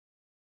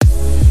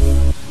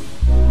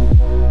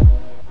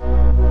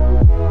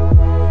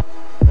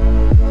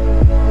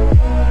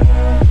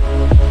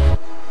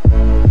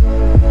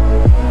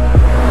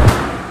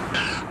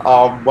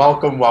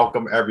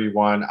welcome,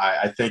 everyone.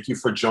 I thank you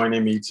for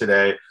joining me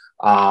today.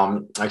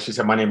 Like she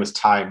said, my name is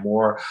Ty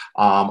Moore.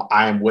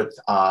 I am with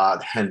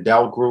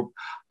Handel Group,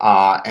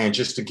 and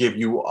just to give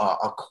you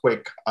a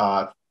quick,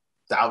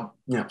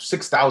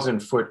 6,000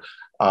 foot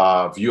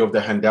view of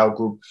the Handel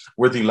Group,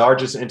 we're the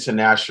largest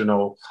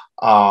international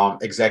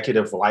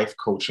executive life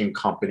coaching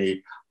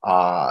company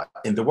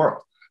in the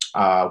world.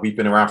 We've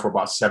been around for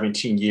about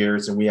 17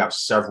 years and we have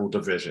several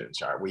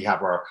divisions. Right? We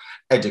have our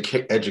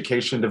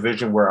education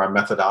division where our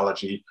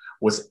methodology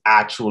was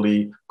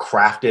actually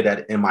crafted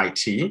at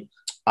MIT.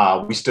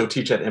 We still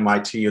teach at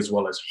MIT as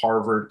well as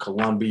Harvard,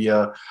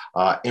 Columbia,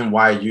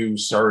 NYU,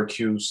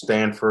 Syracuse,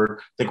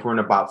 Stanford. I think we're in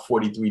about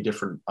 43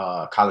 different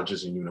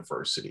colleges and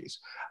universities.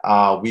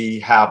 We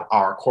have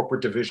our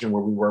corporate division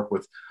where we work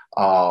with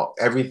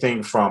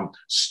everything from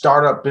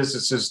startup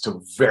businesses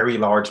to very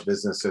large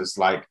businesses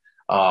like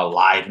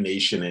Live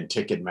Nation and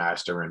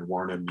Ticketmaster and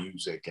Warner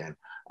Music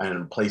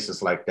and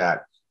places like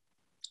that.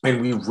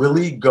 And we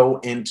really go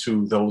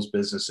into those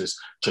businesses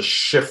to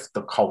shift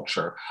the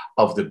culture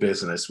of the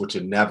business, which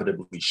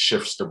inevitably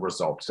shifts the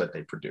results that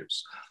they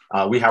produce.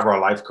 We have our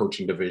life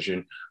coaching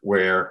division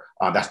where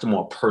that's the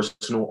more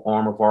personal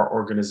arm of our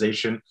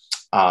organization,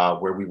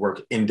 where we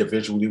work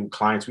individually with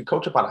clients. We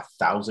coach about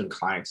 1,000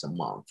 clients a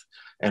month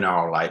in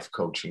our life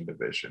coaching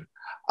division.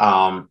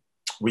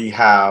 We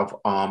have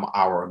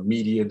our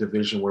media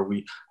division where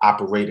we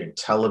operate in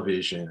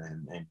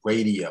television and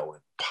radio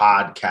and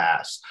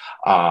podcasts.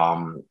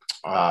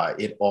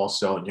 It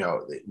also,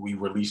 we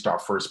released our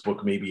first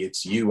book, Maybe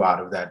It's You,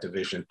 out of that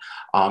division.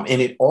 And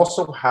it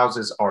also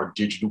houses our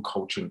digital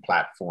coaching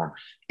platform,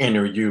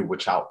 Inner You,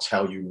 which I'll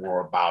tell you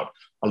more about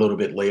a little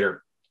bit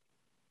later.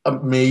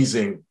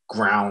 Amazing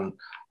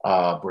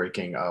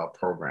breaking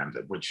program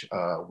which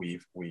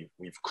we've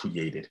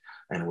created,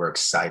 and we're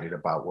excited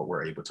about what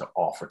we're able to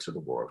offer to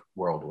the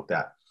world with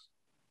that.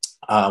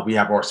 We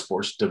have our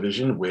sports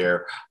division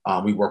where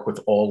we work with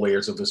all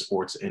layers of the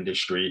sports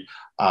industry,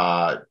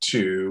 from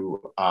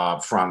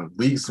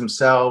leagues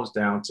themselves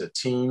down to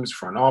teams,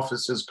 front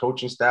offices,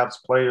 coaching staffs,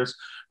 players,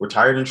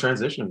 retired and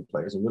transitioning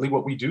players. And really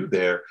what we do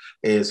there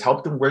is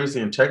help them raise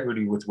the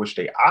integrity with which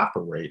they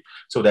operate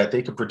so that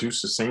they can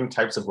produce the same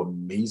types of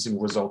amazing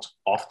results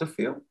off the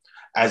field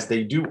as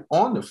they do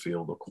on the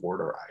field, or court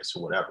or ice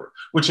or whatever,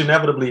 which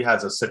inevitably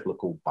has a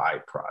cyclical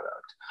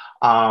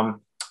byproduct.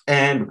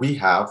 And we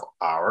have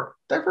our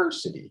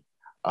diversity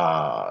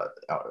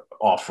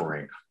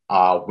offering,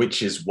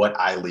 which is what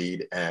I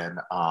lead and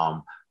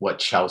what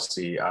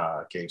Chelsea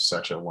gave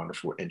such a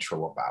wonderful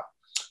intro about.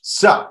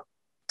 So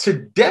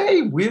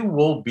today we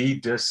will be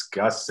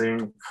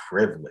discussing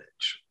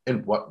privilege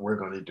and what we're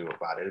going to do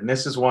about it. And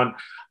this is one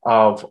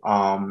of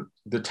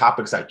the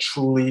topics I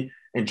truly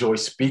enjoy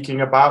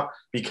speaking about,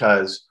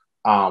 because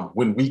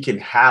when we can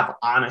have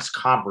honest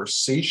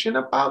conversation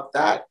about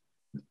that,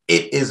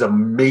 it is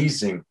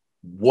amazing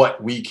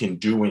what we can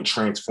do and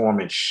transform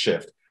and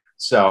shift.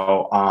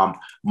 So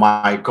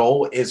my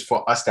goal is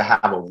for us to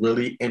have a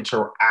really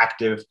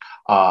interactive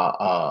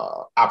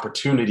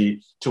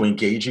opportunity to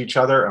engage each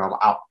other.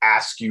 I'll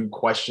ask you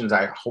questions.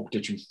 I hope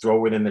that you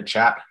throw it in the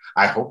chat.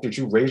 I hope that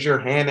you raise your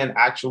hand and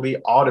actually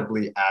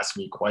audibly ask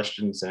me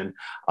questions and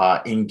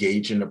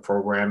engage in the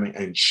program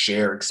and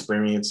share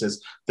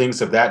experiences,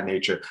 things of that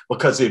nature,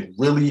 because it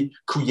really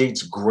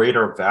creates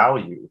greater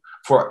value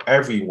for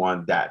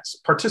everyone that's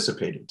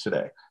participating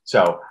today.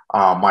 So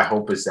my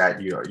hope is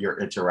that you're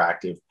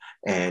interactive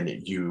and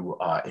you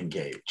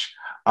engage.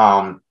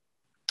 But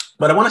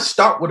I want to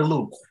start with a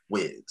little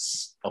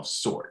quiz of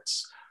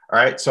sorts. All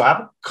right, so I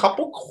have a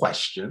couple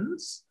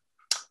questions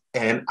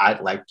and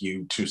I'd like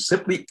you to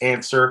simply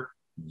answer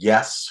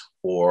yes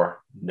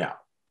or no.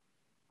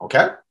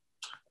 Okay?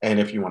 And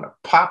if you want to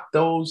pop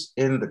those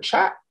in the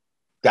chat,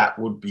 that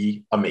would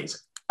be amazing.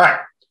 All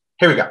right,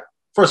 here we go.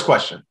 First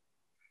question.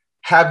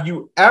 Have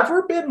you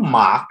ever been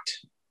mocked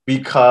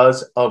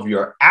because of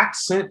your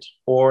accent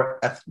or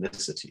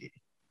ethnicity?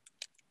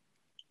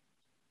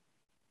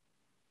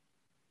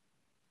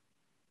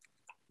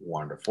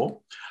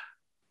 Wonderful.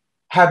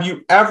 Have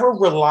you ever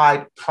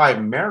relied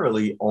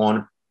primarily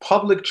on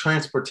public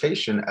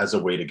transportation as a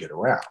way to get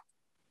around?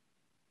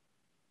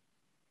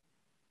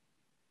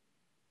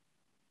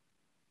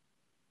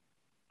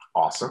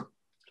 Awesome.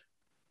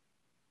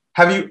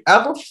 Have you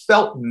ever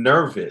felt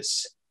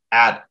nervous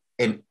at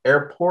an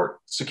airport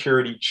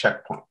security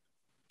checkpoint?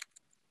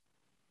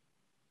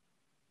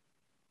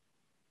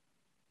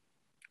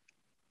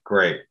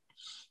 Great.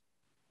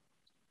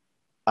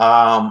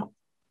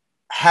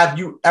 Have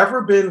you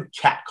ever been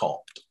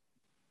catcalled?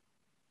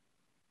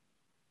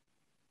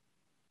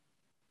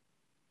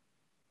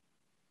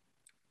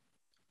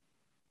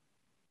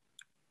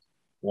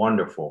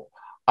 Wonderful.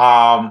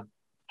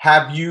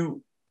 Have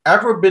you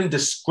ever been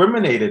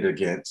discriminated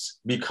against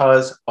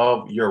because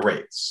of your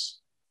race?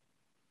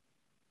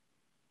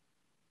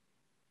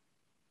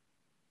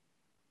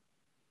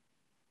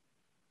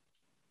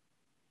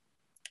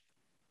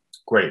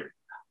 Great.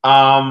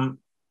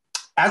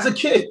 As a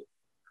kid,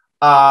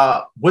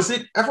 was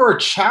it ever a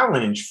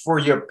challenge for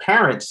your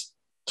parents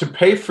to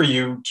pay for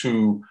you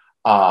to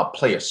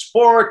play a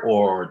sport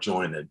or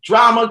join a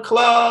drama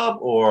club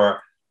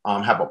or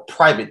have a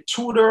private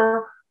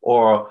tutor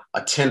or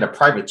attend a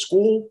private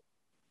school.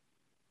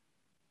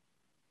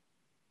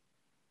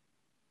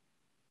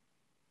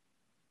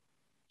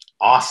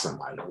 Awesome.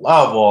 I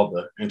love all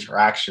the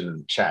interaction in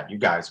the chat.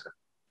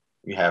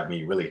 You have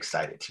me really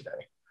excited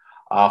today.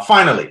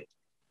 Finally,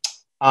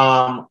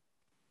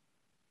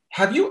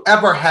 have you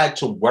ever had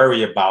to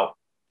worry about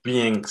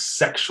being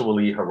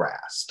sexually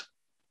harassed?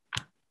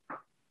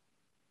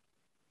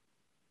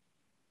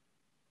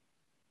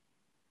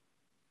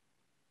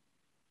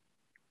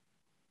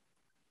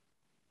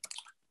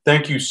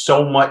 Thank you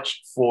so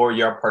much for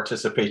your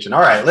participation.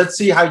 All right, let's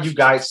see how you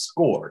guys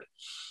scored.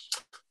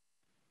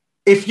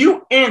 If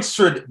you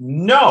answered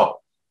no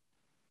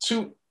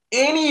to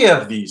any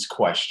of these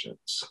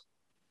questions,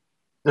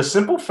 the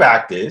simple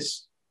fact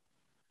is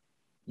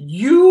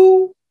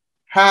you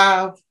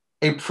have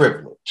a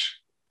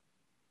privilege.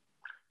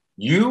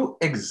 You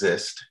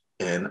exist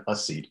in a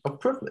seat of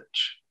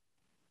privilege.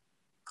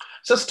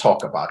 So let's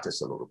talk about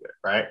this a little bit,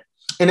 right?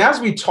 And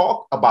as we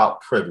talk about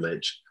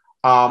privilege,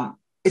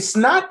 it's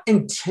not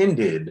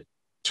intended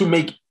to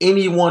make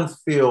anyone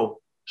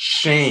feel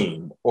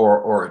shame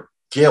or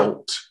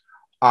guilt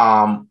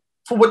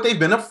for what they've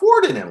been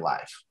afforded in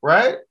life,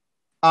 right?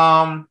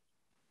 Or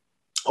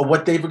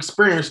what they've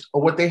experienced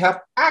or what they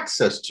have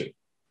access to.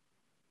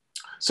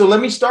 So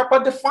let me start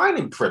by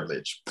defining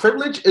privilege.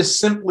 Privilege is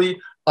simply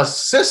a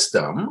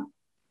system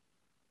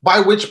by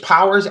which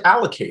power is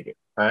allocated,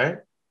 right?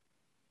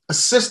 A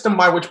system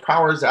by which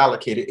power is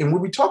allocated. And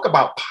when we talk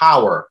about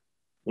power,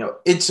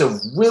 it's a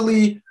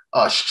really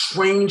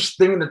strange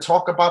thing to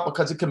talk about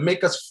because it can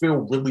make us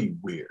feel really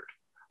weird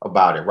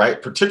about it,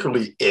 right?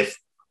 Particularly if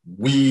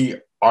we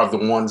are the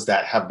ones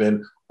that have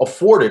been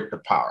afforded the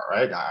power,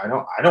 right? I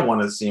don't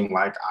want to seem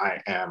like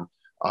I am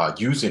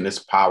using this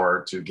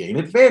power to gain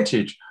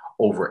advantage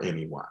over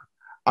anyone.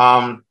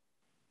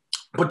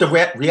 But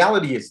the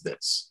reality is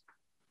this: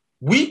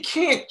 we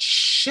can't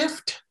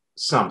shift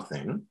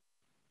something,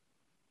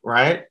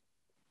 right,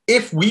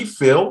 if we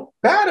feel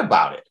bad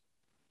about it,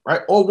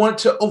 right, or want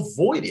to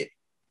avoid it,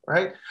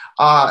 right?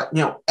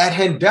 At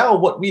Handel,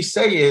 what we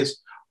say is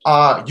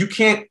you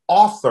can't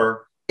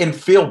author and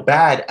feel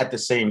bad at the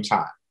same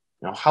time.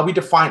 How we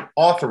define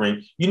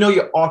authoring,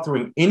 you're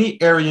authoring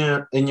any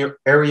area in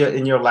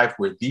your life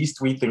where these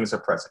three things are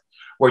present,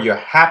 where you're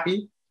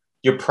happy,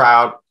 you're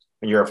proud,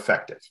 and you're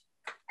effective.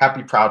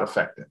 Happy, proud,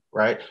 effective,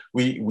 right?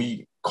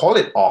 We call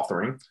it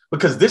authoring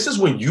because this is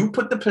when you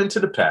put the pen to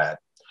the pad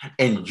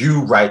and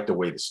you write the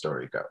way the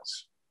story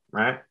goes,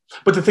 right?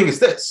 But the thing is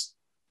this: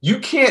 you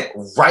can't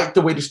write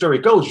the way the story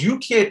goes. You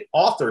can't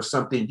author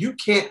something. You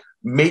can't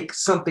make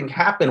something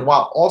happen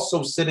while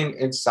also sitting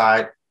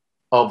inside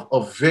of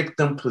a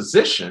victim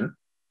position.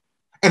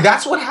 And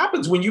that's what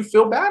happens when you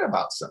feel bad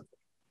about something.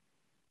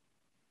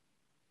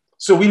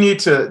 So we need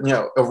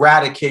to,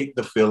 eradicate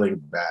the feeling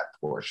bad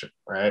portion,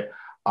 right?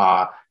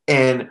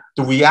 And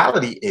the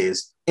reality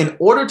is, in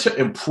order to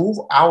improve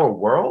our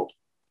world,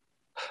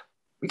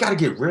 we got to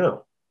get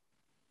real.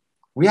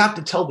 We have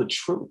to tell the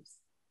truth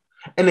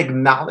and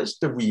acknowledge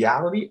the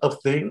reality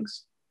of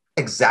things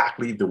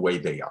exactly the way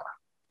they are.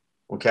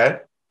 Okay?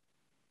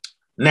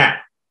 Now,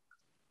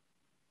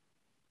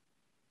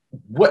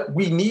 what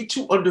we need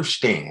to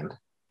understand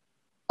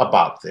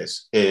about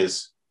this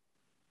is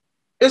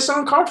it's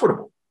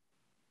uncomfortable.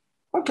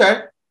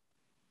 Okay?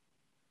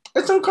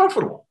 It's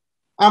uncomfortable.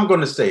 I'm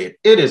going to say it.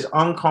 It is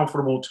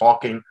uncomfortable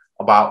talking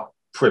about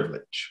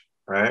privilege,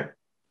 right?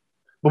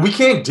 But we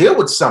can't deal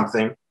with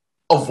something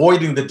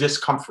avoiding the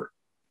discomfort.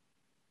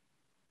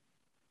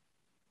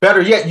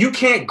 Better yet, you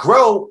can't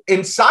grow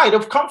inside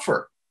of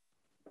comfort.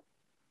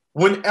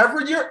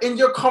 Whenever you're in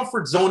your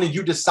comfort zone and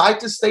you decide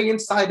to stay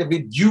inside of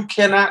it, you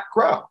cannot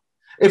grow.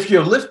 If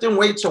you're lifting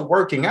weights or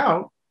working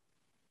out,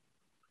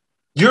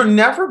 you're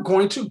never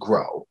going to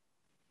grow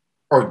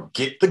or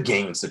get the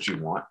gains that you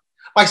want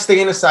by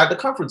staying inside the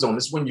comfort zone.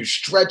 It's when you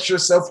stretch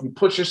yourself, you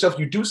push yourself,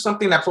 you do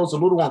something that feels a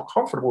little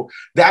uncomfortable.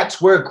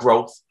 That's where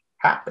growth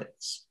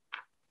happens.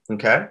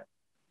 Okay?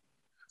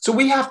 So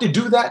we have to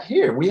do that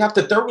here. We have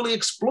to thoroughly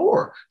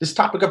explore this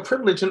topic of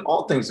privilege and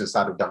all things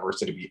inside of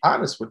diversity, to be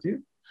honest with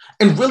you,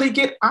 and really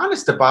get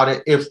honest about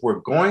it if we're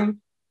going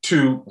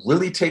to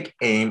really take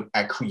aim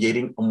at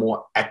creating a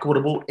more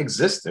equitable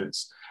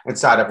existence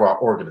inside of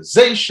our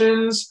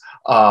organizations,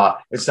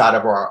 inside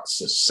of our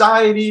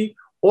society,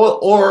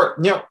 or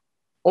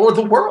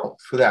the world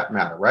for that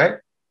matter, right?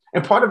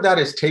 And part of that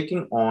is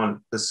taking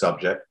on the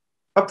subject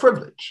of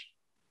privilege.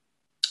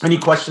 Any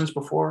questions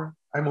before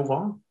I move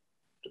on?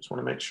 Just want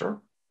to make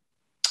sure.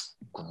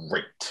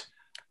 Great.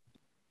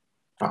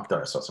 Oh, I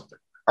thought I saw something.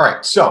 All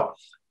right. So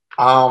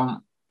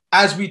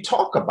as we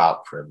talk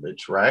about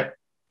privilege, right?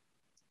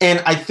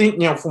 And I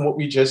think, from what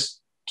we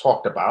just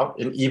talked about,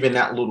 and even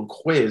that little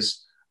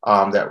quiz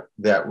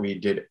that we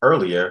did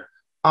earlier,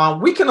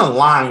 we can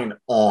align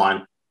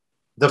on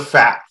the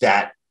fact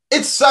that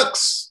it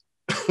sucks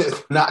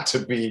not to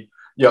be,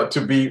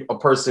 to be a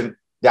person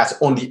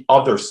that's on the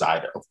other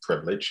side of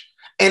privilege.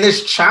 And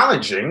it's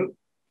challenging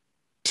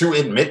to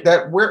admit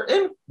that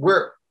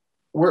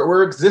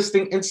we're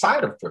existing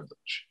inside of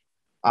privilege.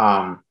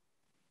 But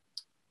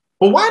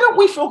why don't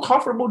we feel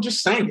comfortable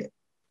just saying it,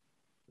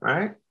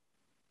 right?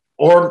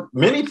 Or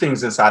many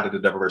things inside of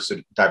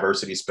the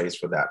diversity space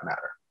for that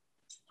matter,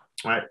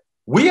 right?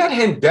 We at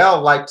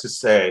Handel like to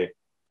say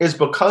it's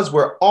because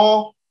we're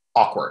all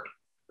awkward.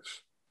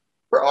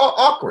 We're all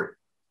awkward,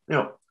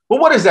 but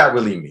what does that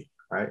really mean,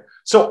 right?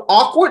 So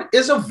awkward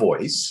is a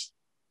voice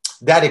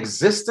that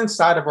exists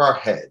inside of our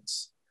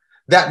heads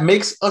that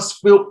makes us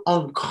feel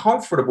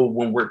uncomfortable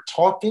when we're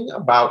talking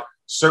about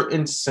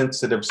certain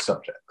sensitive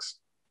subjects.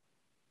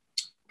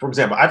 For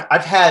example,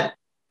 I've had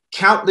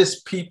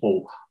countless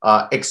people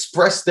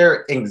express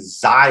their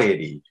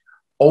anxiety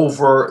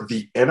over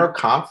the inner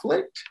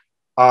conflict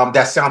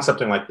that sounds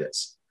something like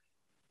this.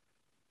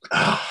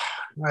 I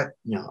want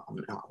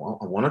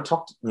to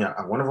talk to,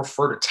 I want to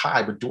refer to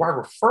Ty, but do I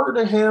refer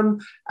to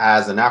him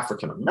as an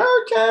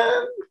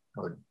African-American?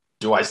 Or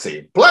do I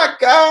say black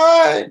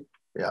guy?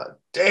 Yeah,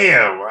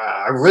 damn,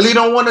 I really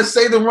don't want to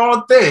say the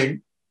wrong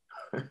thing.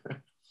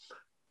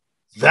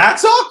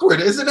 That's awkward,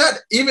 isn't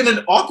that even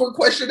an awkward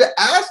question to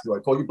ask? Do I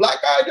call you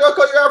black guy? Do I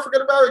call you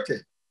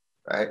African-American?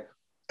 Right?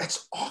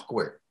 That's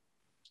awkward.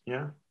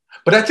 Yeah.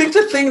 But I think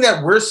the thing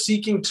that we're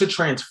seeking to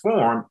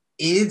transform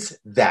is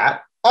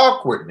that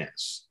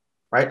awkwardness,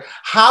 right?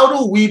 How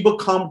do we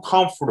become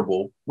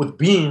comfortable with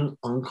being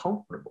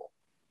uncomfortable?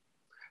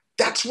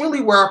 That's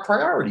really where our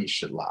priorities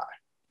should lie,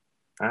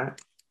 right?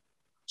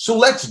 So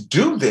let's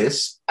do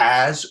this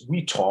as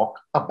we talk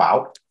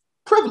about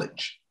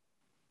privilege.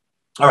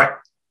 All right.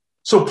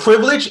 So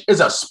privilege is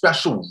a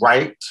special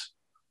right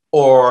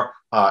or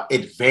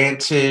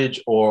advantage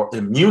or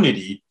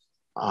immunity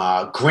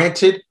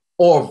granted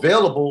or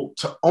available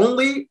to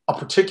only a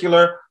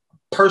particular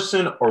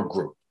person or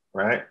group,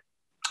 right?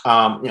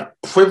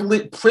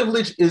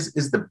 Privilege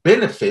is the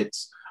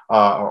benefits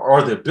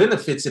or the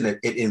benefits and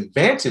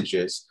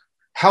advantages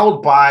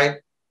held by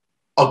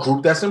a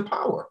group that's in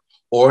power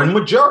or in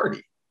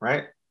majority,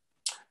 right?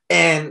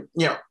 And,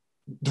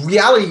 the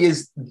reality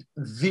is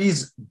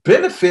these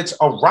benefits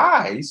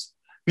arise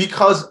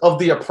because of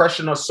the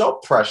oppression or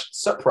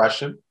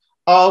suppression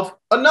of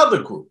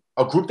another group,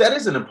 a group that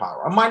isn't in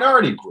power, a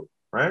minority group,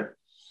 right?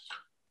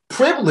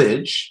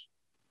 Privilege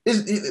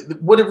is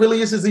what it really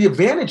is the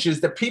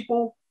advantages that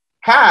people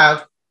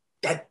have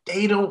that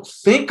they don't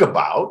think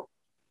about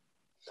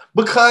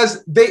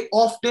because they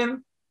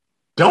often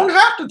don't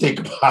have to think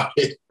about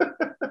it,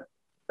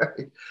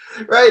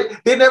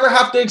 right? They never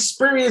have to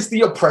experience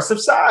the oppressive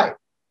side.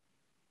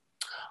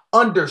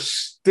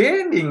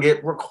 Understanding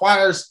it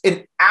requires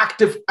an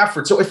active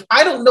effort. So if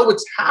I don't know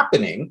what's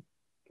happening,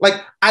 like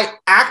I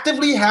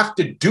actively have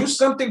to do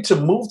something to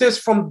move this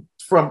from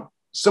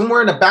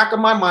somewhere in the back of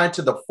my mind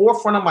to the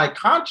forefront of my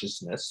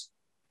consciousness,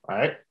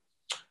 right?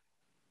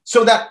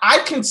 So that I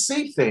can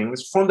see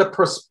things from the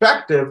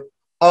perspective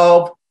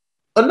of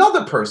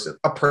another person,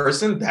 a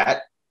person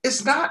that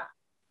is not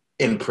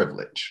in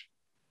privilege,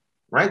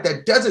 right?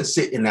 That doesn't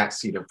sit in that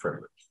seat of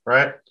privilege,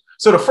 right?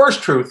 So the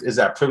first truth is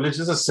that privilege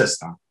is a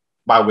system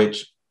by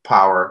which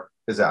power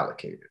is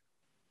allocated,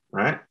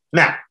 right?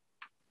 Now,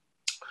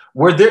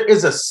 where there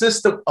is a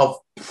system of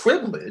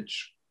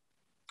privilege,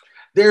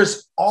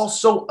 there's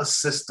also a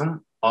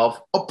system of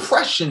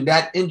oppression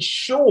that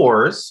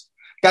ensures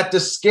that the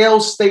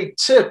scales stay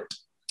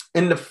tipped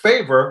in the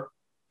favor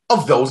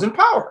of those in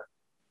power,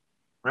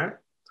 right?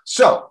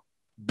 So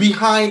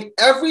behind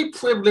every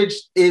privilege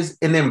is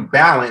an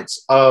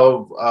imbalance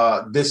of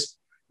this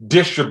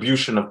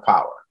distribution of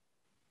power.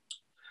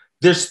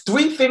 There's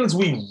three things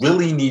we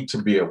really need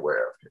to be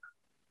aware of here,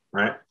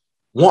 right?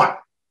 One,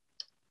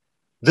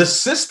 the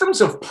systems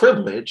of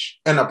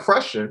privilege and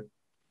oppression,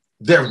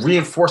 they're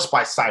reinforced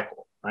by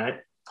cycle,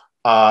 right?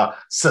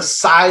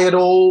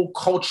 Societal,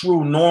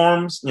 cultural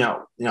norms,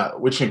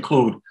 which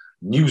include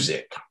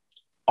music,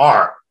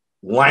 art,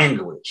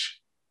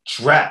 language,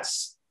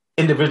 dress,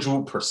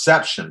 individual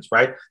perceptions,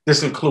 right?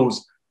 This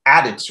includes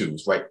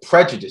attitudes, right?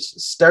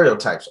 Prejudices,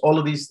 stereotypes, all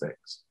of these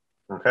things,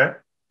 okay?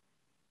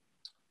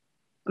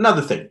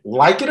 Another thing,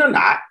 like it or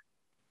not,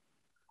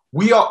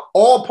 we are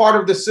all part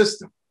of the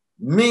system,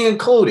 me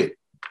included,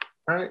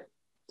 right?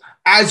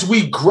 As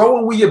we grow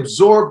and we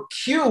absorb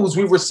cues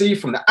we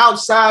receive from the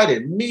outside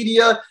and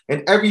media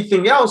and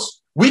everything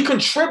else, we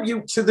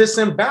contribute to this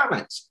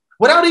imbalance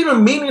without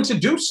even meaning to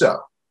do so,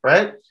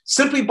 right?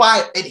 Simply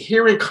by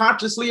adhering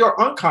consciously or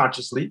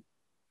unconsciously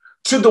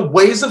to the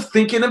ways of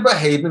thinking and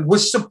behaving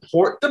which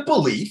support the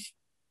belief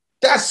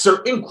that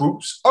certain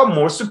groups are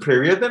more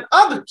superior than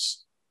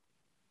others.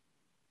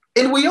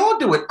 And we all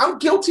do it. I'm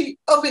guilty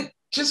of it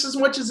just as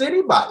much as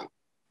anybody,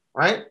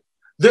 right?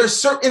 There's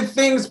certain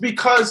things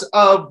because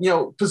of,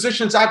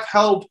 positions I've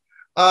held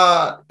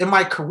in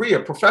my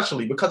career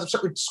professionally, because of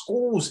certain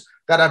schools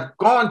that I've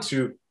gone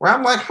to where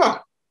I'm like,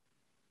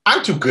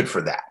 I'm too good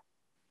for that.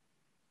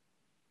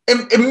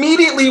 And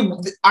immediately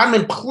I'm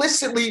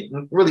implicitly,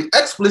 really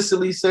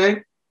explicitly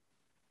saying,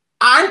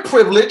 I'm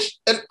privileged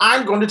and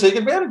I'm going to take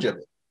advantage of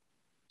it.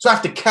 So I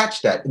have to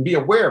catch that and be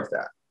aware of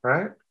that,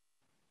 right?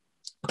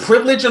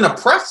 Privilege and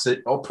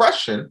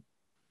oppression,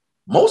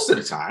 most of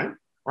the time,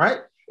 right,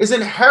 is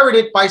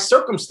inherited by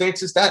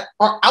circumstances that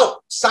are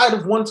outside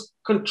of one's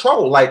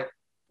control, like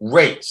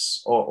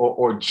race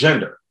or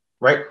gender,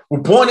 right? We're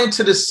born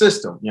into the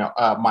system.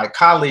 My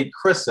colleague,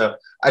 Krista,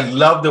 I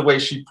love the way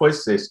she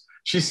puts this.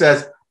 She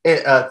says,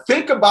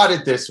 think about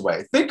it this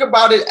way. Think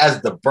about it as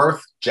the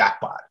birth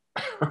jackpot,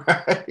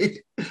 right?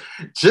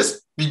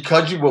 Just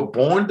because you were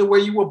born the way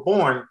you were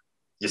born,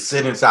 you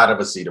sit inside of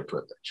a seat of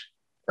privilege,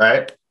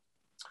 right?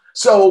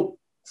 So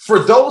for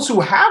those who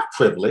have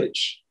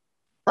privilege,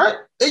 right,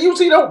 they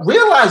usually don't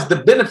realize the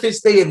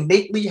benefits they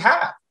innately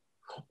have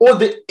or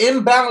the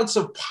imbalance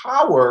of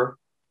power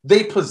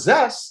they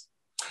possess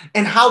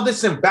and how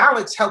this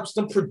imbalance helps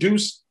them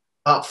produce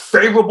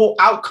favorable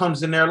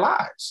outcomes in their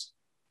lives.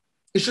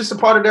 It's just a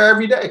part of their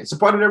everyday. It's a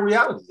part of their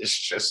reality. It's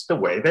just the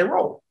way they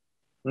roll,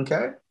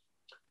 okay?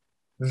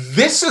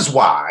 This is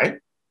why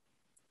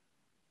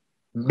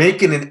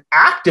making an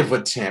active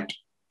attempt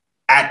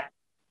at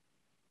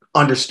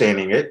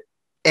understanding it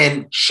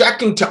and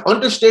checking to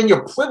understand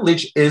your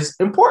privilege is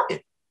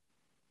important.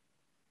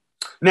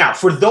 Now,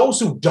 for those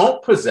who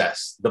don't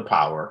possess the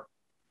power,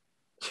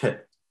 the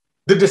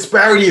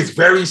disparity is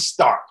very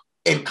stark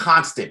and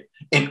constant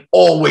and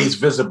always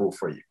visible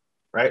for you,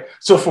 right?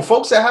 So for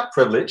folks that have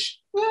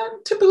privilege,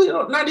 typically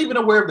not even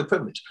aware of the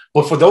privilege.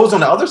 But for those on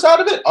the other side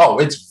of it, oh,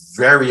 it's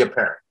very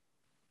apparent.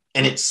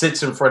 And it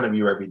sits in front of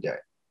you every day,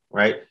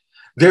 right?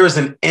 There is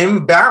an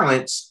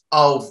imbalance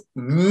of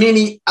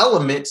many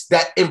elements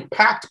that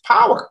impact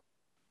power,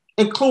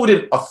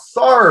 including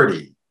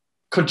authority,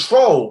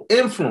 control,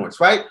 influence,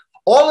 right?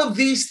 All of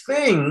these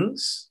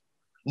things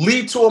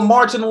lead to a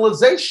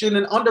marginalization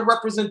and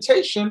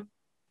underrepresentation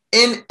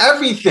in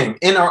everything,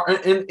 in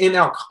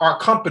our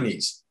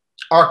companies,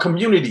 our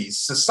communities,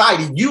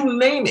 society, you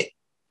name it,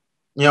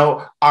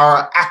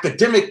 our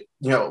academic,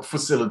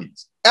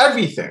 facilities,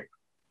 everything,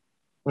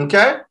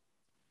 okay?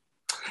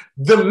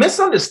 The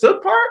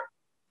misunderstood part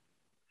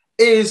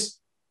is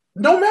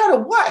no matter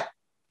what,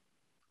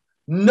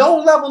 no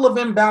level of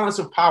imbalance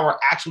of power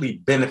actually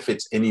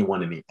benefits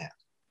anyone in the end,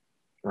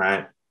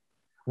 right?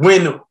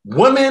 When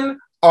women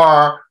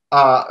are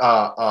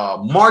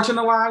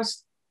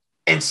marginalized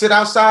and sit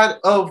outside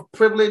of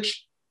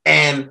privilege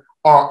and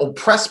are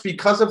oppressed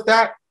because of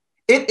that,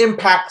 it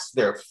impacts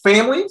their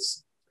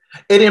families,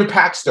 it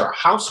impacts their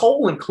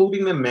household,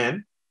 including the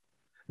men.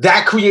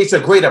 That creates a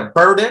greater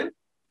burden,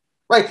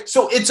 right?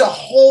 So it's a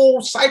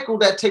whole cycle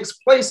that takes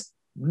place.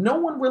 No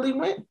one really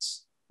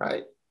wins,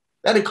 right?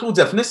 That includes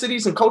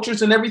ethnicities and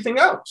cultures and everything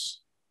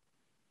else,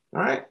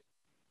 all right?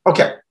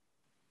 Okay,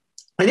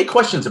 any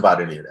questions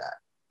about any of that?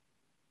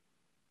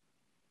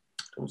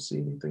 Don't see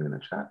anything in the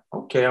chat.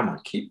 Okay, I'm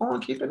gonna keep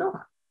on keeping on.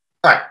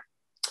 All right,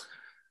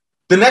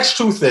 the next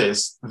truth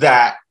is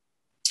that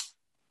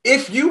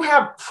if you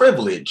have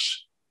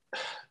privilege,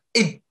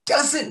 it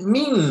doesn't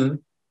mean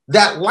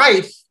that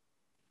life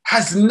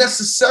has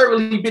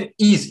necessarily been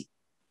easy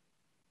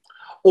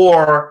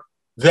or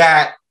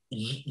that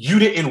you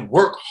didn't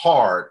work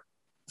hard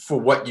for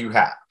what you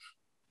have,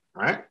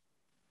 right?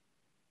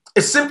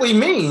 It simply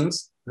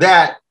means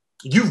that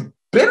you've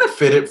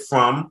benefited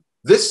from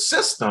this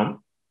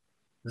system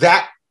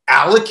that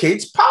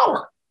allocates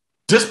power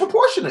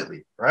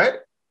disproportionately, right?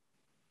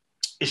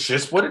 It's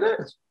just what it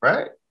is,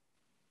 right?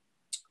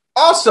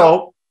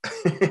 Also,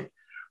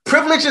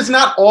 privilege is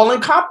not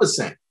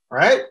all-encompassing,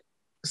 right?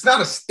 It's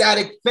not a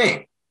static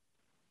thing.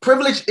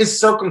 Privilege is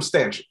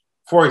circumstantial.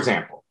 For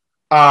example,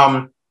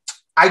 I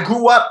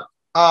grew up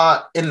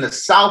in the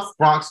South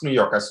Bronx, New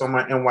York. I saw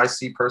my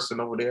NYC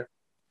person over there.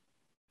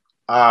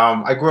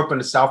 I grew up in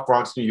the South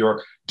Bronx, New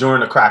York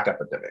during the crack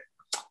epidemic.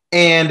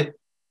 And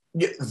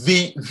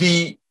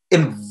the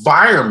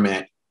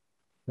environment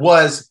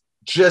was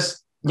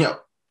just,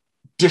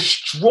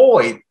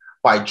 destroyed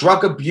by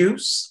drug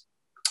abuse,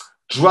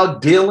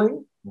 drug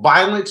dealing,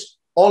 violence,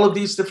 all of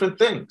these different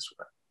things.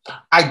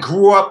 I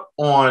grew up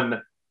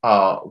on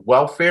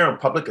welfare and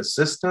public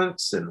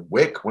assistance and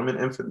WIC, women,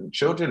 infant, and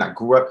children. I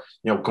grew up,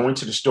 going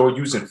to the store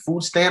using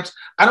food stamps.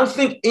 I don't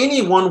think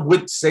anyone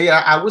would say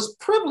I was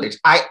privileged.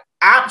 I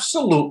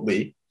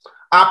absolutely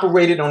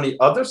operated on the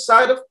other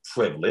side of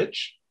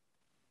privilege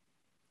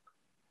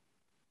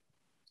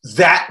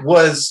that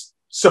was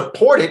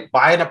supported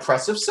by an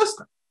oppressive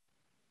system.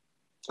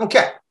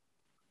 Okay.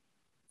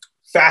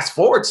 Fast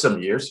forward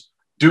some years,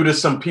 due to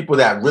some people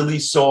that really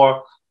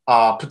saw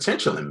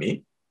potential in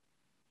me,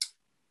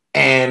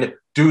 and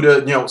due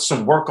to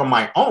some work on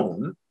my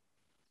own,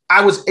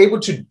 I was able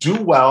to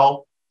do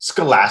well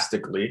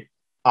scholastically,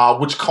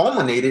 which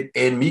culminated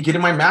in me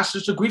getting my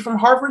master's degree from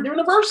Harvard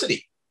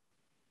University.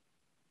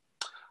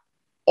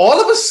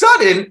 All of a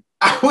sudden,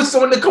 I was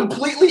on the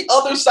completely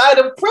other side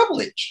of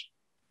privilege.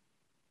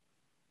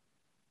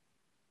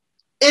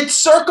 It's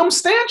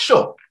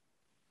circumstantial.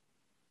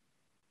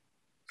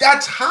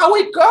 That's how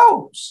it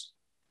goes.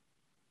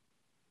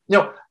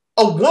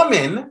 A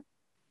woman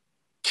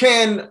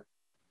can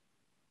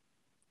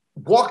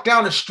walk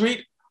down the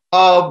street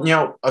of,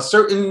 a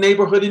certain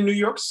neighborhood in New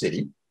York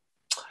City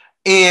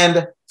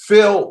and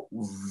feel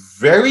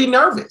very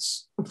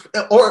nervous,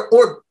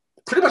 or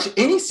pretty much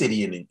any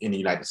city in the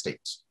United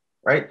States,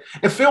 right?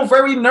 And feel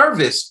very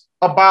nervous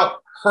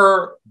about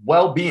her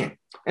well-being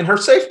and her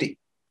safety.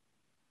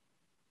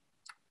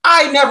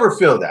 I never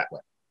feel that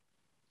way.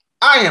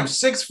 I am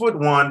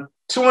 6'1",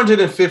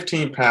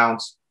 215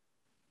 pounds.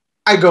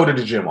 I go to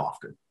the gym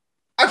often.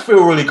 I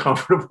feel really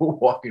comfortable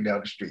walking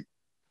down the street.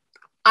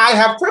 I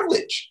have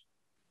privilege,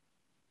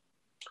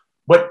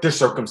 but the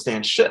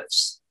circumstance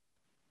shifts.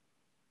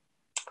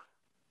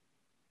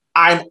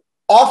 I'm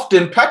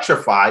often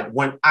petrified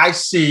when I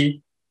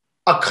see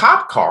a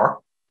cop car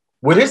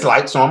with his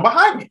lights on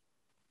behind me,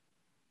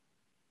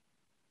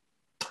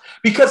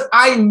 because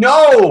I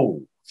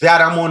know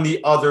that I'm on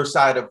the other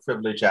side of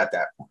privilege at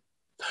that point.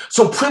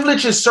 So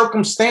privilege is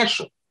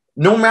circumstantial,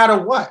 no matter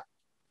what,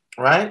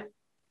 right?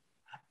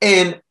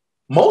 And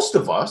most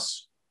of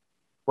us,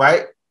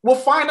 right, will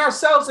find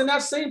ourselves in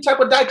that same type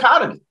of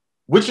dichotomy,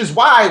 which is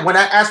why when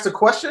I asked the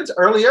questions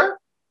earlier,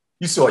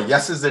 you saw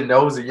yeses and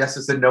nos and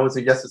yeses and nos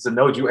and yeses and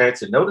nos. You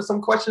answered no to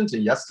some questions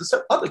and yes to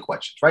some other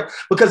questions, right?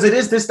 Because it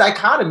is this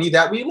dichotomy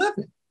that we live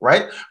in,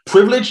 right?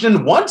 Privileged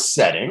in one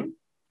setting,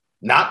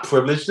 not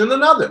privileged in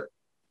another,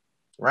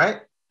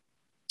 right?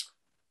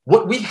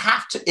 What we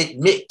have to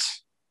admit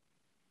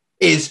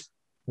is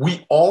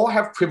we all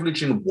have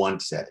privilege in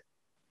one setting,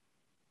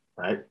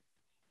 right?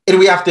 And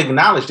we have to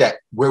acknowledge that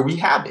where we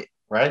have it,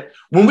 right?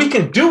 When we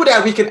can do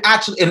that, we can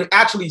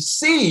actually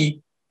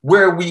see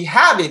where we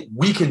have it,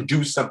 we can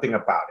do something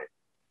about it.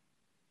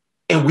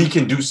 And we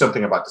can do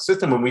something about the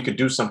system, and we can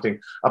do something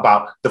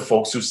about the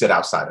folks who sit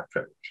outside of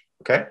privilege,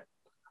 okay?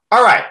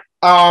 All right.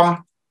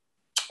 I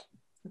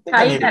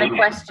got a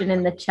question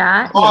in the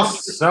chat.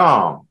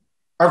 Awesome.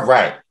 All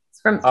right. It's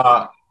from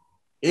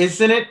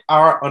isn't it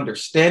our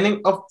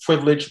understanding of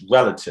privilege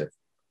relative?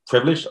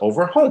 Privileged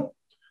over whom?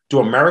 Do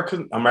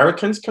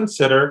Americans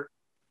consider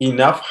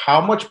enough how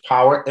much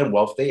power and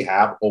wealth they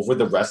have over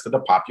the rest of the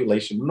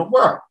population in the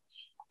world?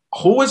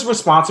 Who is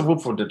responsible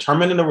for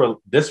determining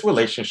this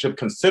relationship,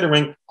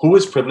 considering who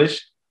is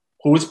privileged,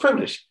 who is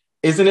privileged?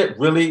 Isn't it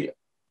really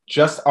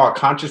just our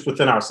conscious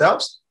within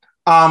ourselves?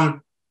 I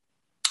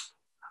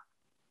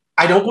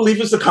don't believe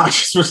it's a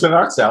conscious within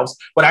ourselves,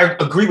 but I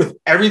agree with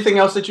everything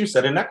else that you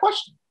said in that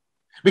question.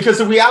 Because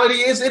the reality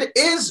is, it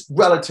is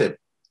relative.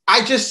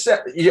 I just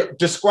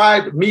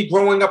described me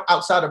growing up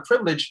outside of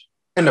privilege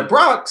in the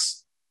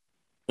Bronx,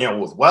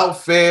 with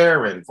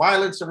welfare and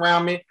violence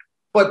around me.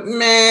 But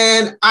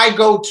man, I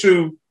go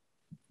to,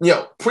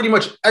 pretty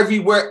much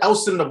everywhere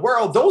else in the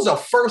world. Those are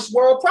first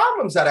world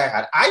problems that I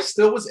had. I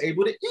still was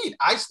able to eat.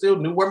 I still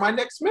knew where my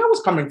next meal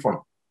was coming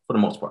from, for the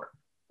most part,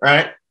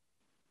 right?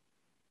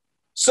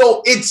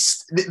 So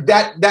it's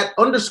that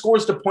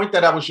underscores the point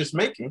that I was just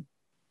making,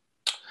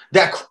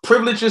 that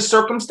privilege is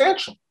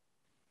circumstantial.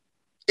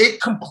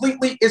 It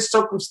completely is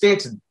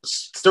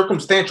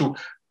circumstantial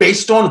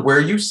based on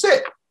where you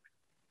sit,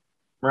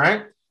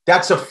 right?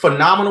 That's a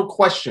phenomenal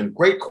question.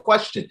 Great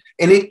question.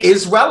 And it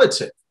is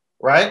relative,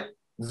 right?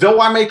 Though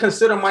I may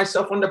consider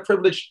myself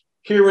underprivileged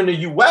here in the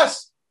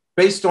US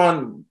based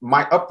on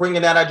my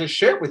upbringing that I just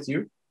shared with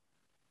you,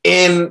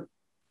 and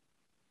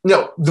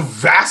the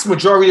vast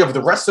majority of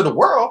the rest of the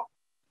world,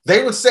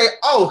 they would say,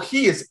 oh,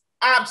 he is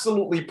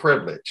absolutely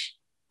privileged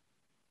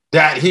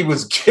that he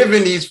was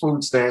given these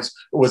food stamps,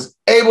 was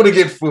able to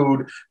get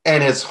food,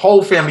 and his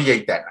whole family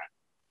ate that night.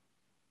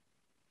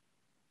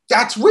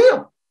 That's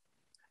real.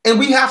 And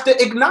we have to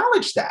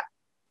acknowledge that.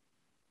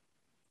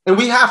 And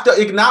we have to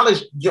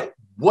acknowledge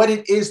what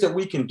it is that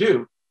we can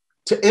do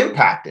to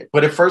impact it.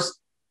 But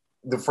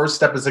the first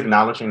step is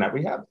acknowledging that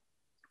we have it.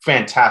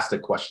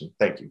 Fantastic question.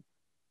 Thank you.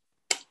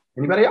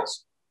 Anybody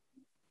else?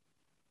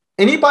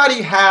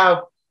 Anybody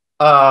have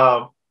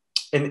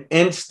an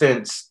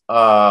instance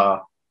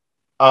of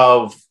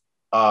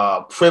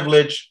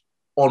privilege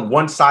on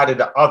one side or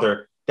the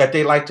other that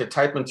they like to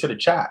type into the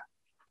chat?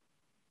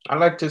 I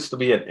like this to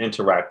be an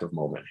interactive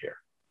moment here.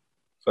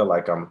 I feel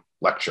like I'm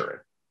lecturing.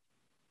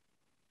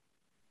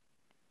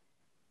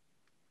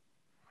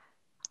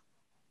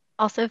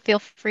 Also, feel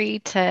free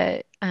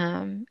to,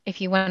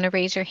 if you want to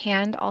raise your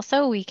hand,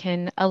 also, we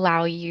can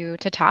allow you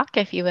to talk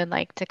if you would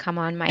like to come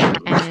on mic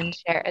and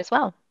share as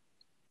well.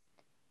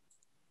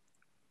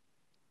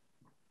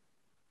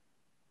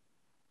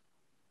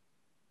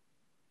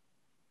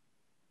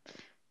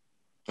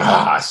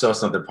 I saw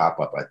something pop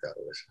up. I thought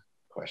it was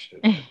a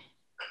question.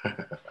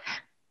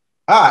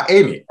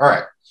 Amy. All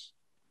right.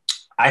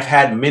 I've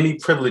had many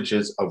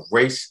privileges of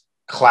race,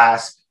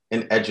 class,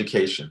 and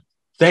education.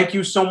 Thank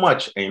you so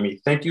much, Amy.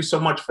 Thank you so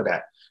much for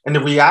that. And the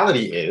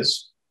reality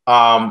is,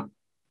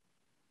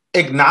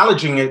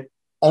 acknowledging it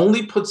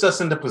only puts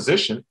us in the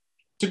position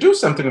to do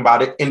something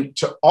about it, and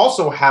to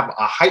also have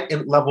a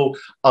heightened level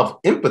of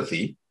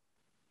empathy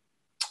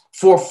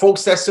for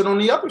folks that sit on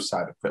the other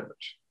side of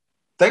privilege.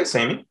 Thanks,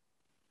 Amy.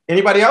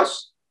 Anybody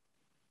else?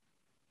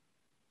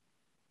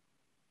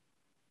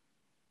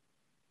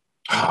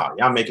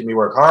 Y'all making me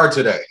work hard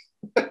today.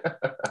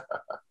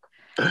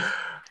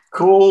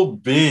 Cool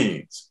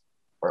beans.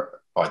 I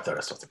thought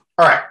that's something.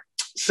 All right.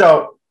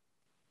 So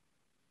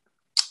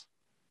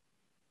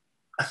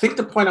I think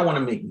the point I want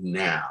to make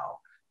now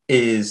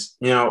is,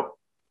 the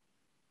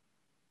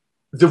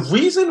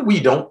reason we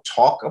don't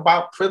talk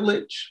about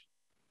privilege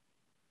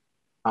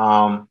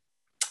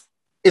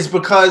is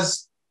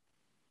because,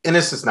 and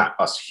this is not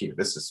us here,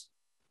 this is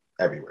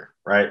everywhere,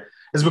 right?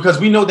 Is because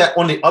we know that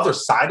on the other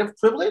side of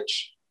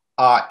privilege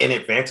and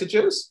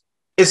advantages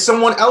is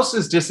someone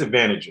else's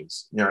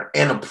disadvantages,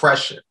 and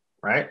oppression,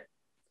 right?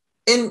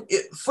 And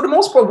for the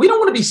most part, we don't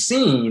want to be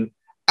seen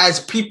as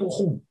people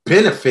who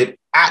benefit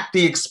at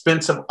the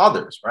expense of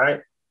others,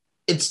 right?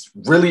 It's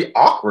really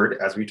awkward,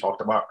 as we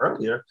talked about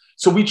earlier.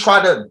 So we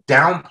try to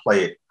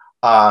downplay it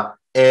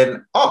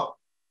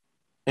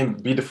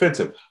and be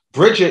defensive.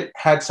 Bridget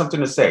had something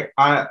to say.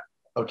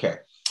 Okay.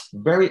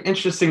 Very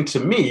interesting to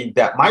me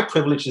that my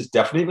privilege is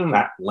definitely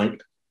not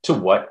linked to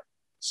what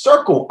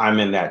circle I'm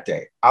in that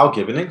day. I'll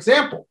give an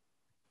example.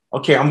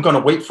 Okay, I'm going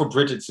to wait for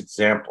Bridget's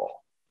example.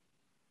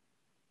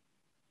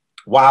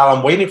 While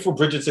I'm waiting for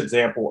Bridget's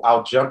example,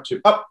 I'll jump to,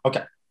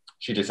 okay.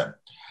 She just said,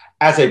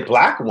 as a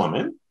Black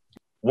woman,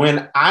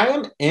 when I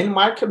am in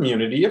my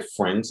community of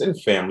friends and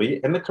family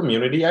in the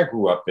community I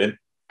grew up in,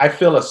 I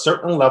feel a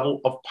certain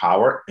level of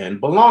power and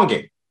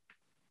belonging.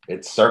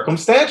 It's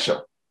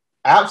circumstantial.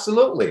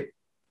 Absolutely.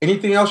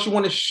 Anything else you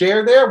want to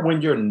share there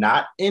when you're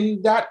not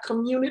in that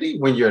community,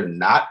 when you're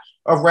not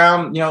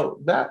around,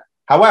 that?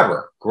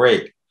 However,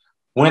 great.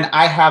 When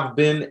I have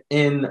been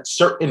in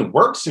certain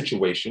work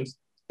situations,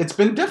 it's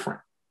been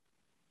different.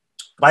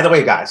 By the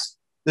way, guys,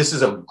 this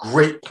is a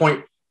great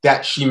point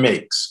that she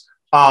makes.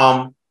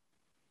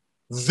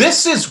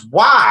 This is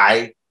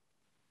why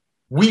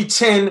we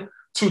tend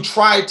to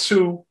try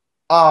to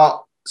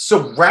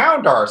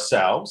surround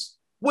ourselves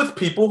with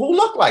people who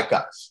look like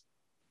us.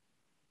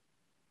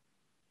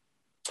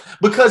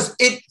 Because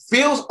it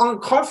feels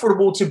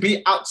uncomfortable to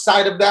be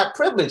outside of that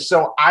privilege.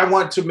 So I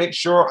want to make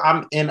sure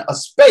I'm in a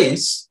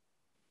space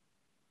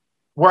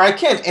where I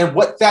can. And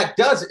what that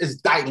does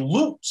is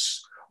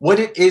dilutes what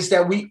it is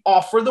that we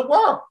offer the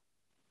world.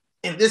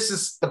 And this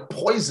is the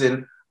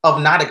poison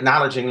of not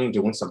acknowledging and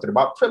doing something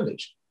about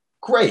privilege.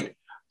 Great.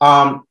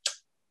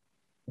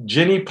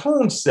 Jenny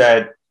Poon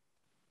said,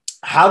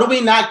 how do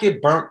we not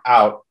get burnt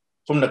out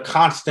from the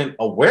constant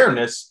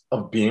awareness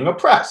of being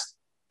oppressed?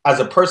 As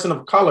a person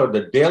of color,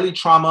 the daily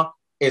trauma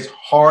is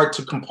hard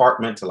to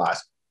compartmentalize.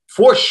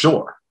 For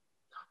sure.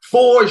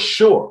 For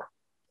sure.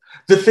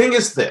 The thing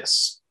is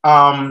this.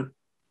 I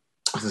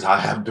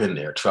have been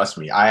there. Trust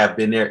me. I have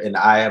been there, and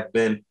I have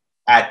been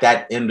at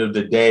that end of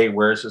the day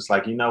where it's just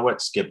like, you know what?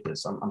 Skip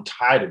this. I'm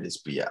tired of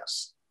this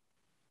BS.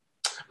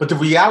 But the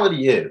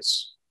reality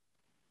is,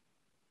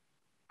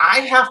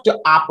 I have to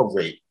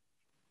operate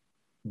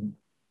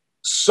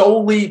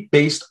solely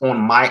based on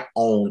my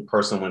own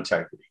personal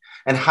integrity.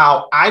 And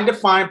how I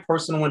define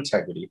personal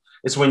integrity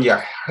is when your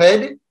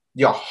head,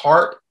 your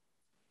heart,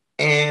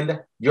 and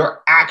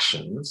your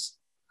actions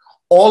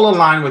all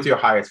align with your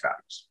highest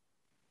values.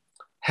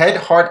 Head,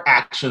 heart,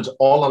 actions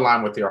all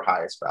align with your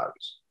highest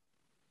values,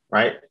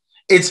 right?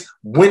 It's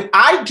when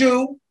I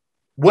do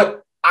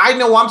what I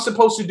know I'm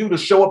supposed to do to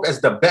show up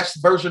as the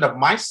best version of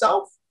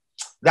myself,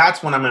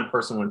 that's when I'm in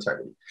personal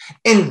integrity.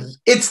 And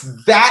it's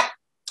that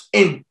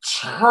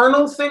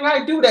internal thing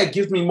I do that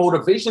gives me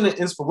motivation and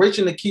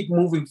inspiration to keep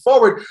moving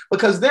forward,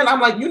 because then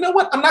I'm like, you know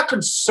what? I'm not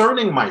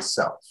concerning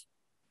myself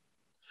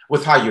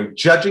with how you're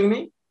judging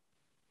me,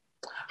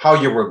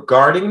 how you're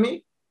regarding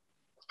me,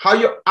 how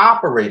you're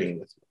operating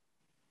with me.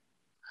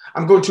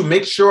 I'm going to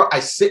make sure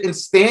I sit and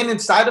stand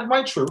inside of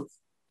my truth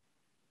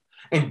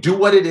and do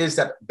what it is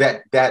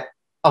that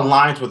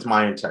aligns with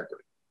my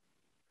integrity.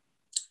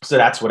 So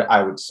that's what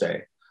I would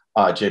say,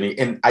 Jenny.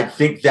 And I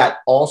think that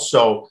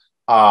also,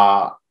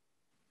 that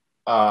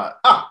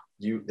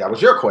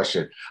was your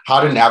question.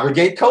 How to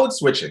navigate code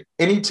switching.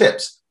 Any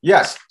tips?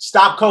 Yes.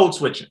 Stop code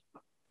switching.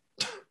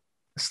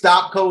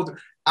 Stop code.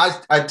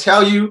 I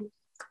tell you,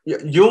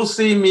 you'll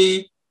see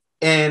me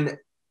in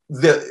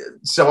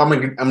so I'm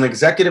an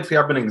executive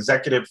here. I've been an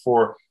executive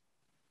for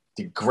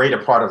the greater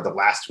part of the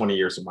last 20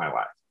 years of my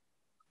life.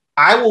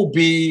 I will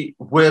be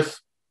with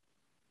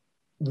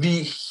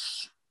the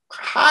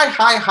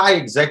high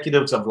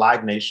executives of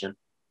Live Nation,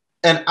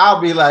 and I'll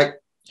be like,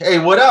 hey,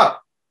 what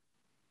up?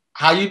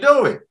 How you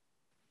doing?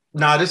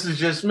 Nah, this is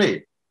just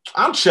me.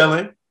 I'm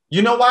chilling.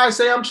 You know why I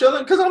say I'm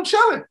chilling? Because I'm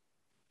chilling.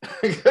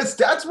 Because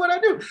that's what I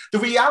do. The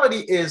reality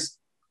is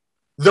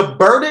the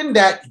burden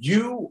that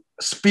you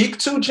speak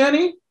to,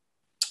 Jenny,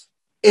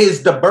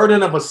 is the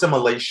burden of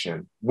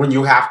assimilation when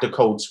you have to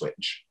code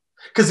switch.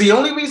 Because the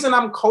only reason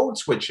I'm code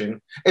switching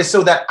is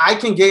so that I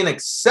can gain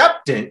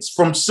acceptance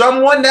from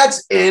someone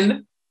that's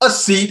in a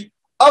seat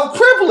of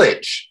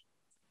privilege.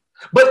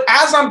 But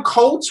as I'm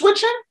code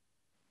switching,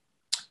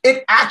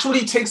 it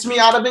actually takes me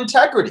out of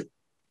integrity.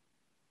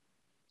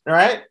 All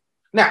right?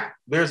 Now,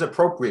 there's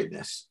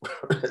appropriateness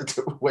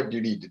to what you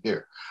need to do.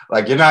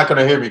 Like, you're not going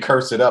to hear me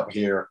curse it up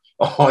here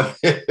on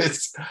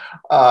this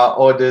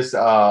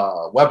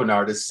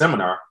webinar, this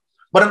seminar,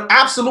 but I'm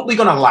absolutely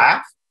going to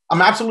laugh.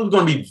 I'm absolutely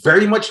going to be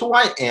very much who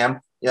I am.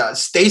 Yeah,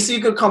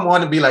 Stacy could come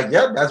on and be like,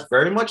 yeah, that's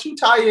very much who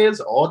Ty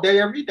is all day,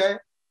 every day.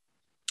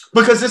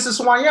 Because this is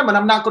who I am. And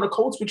I'm not going to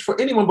code switch for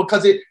anyone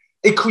because it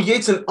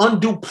creates an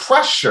undue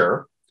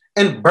pressure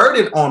and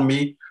burden on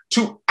me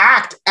to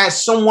act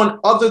as someone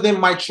other than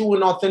my true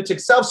and authentic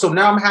self. So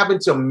now I'm having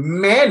to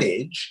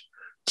manage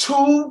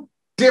two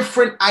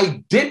different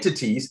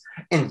identities,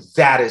 and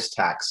that is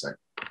taxing.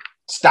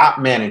 Stop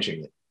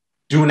managing it.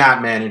 Do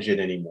not manage it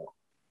anymore.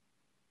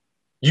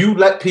 You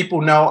let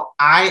people know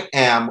I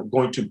am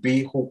going to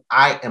be who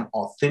I am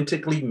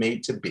authentically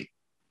made to be.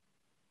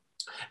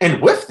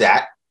 And with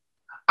that,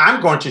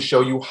 I'm going to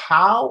show you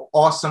how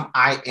awesome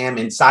I am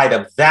inside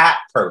of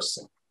that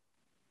person.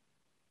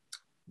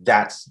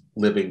 That's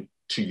living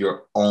to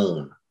your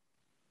own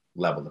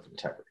level of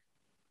integrity.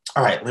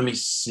 All right, let me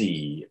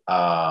see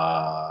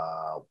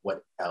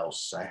what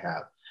else I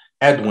have.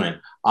 Edwin,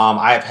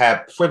 I have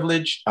had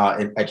privilege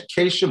in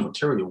education,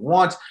 material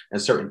wants,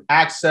 and certain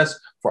access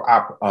for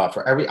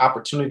every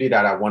opportunity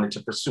that I wanted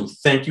to pursue.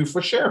 Thank you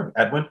for sharing,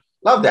 Edwin.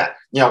 Love that.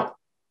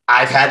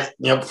 I've had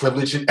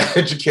privilege in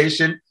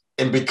education,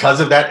 and because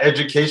of that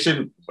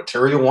education,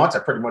 material wants, I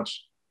pretty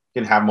much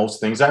can have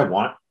most things I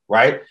want,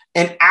 right?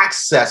 And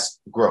access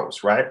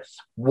grows, right?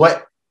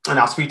 And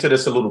I'll speak to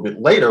this a little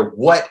bit later.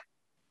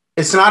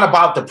 It's not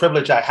about the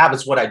privilege I have,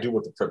 it's what I do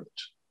with the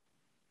privilege.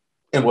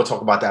 And we'll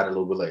talk about that a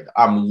little bit later.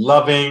 I'm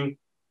loving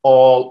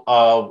all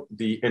of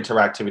the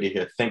interactivity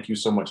here. Thank you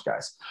so much,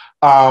 guys.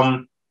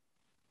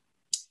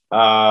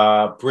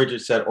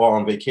 Bridget said, or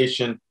on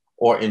vacation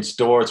or in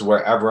stores,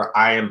 wherever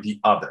I am the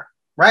other,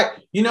 right?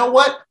 You know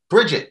what,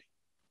 Bridget?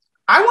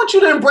 I want you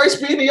to embrace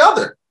being the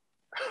other.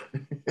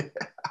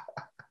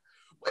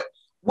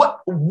 What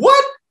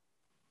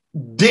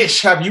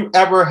dish have you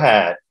ever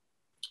had,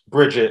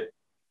 Bridget,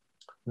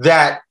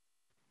 that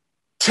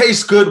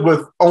tastes good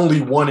with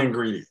only one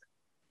ingredient?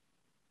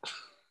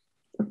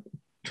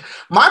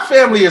 My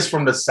family is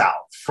from the South,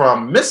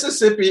 from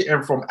Mississippi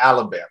and from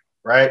Alabama,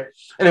 right?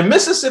 And in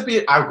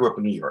Mississippi, I grew up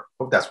in New York.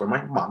 That's where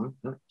my mom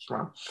is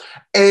from.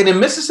 And in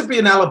Mississippi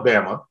and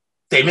Alabama,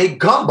 they make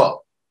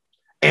gumbo.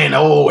 And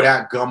oh,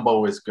 that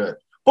gumbo is good.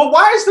 But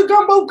why is the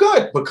gumbo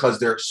good? Because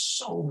there are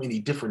so many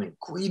different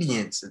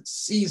ingredients and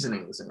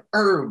seasonings and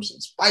herbs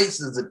and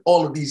spices and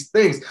all of these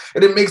things.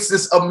 And it makes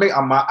this amazing.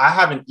 I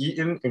haven't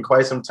eaten in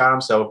quite some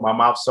time. So if my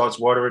mouth starts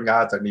watering,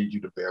 guys, I need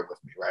you to bear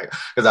with me, right?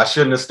 Because I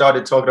shouldn't have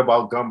started talking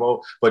about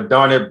gumbo, but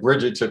darn it,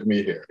 Bridget took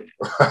me here,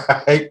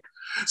 right?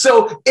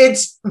 So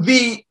it's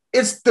the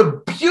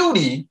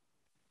beauty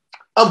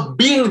of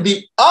being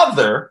the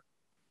other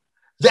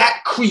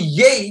that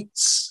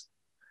creates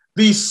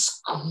the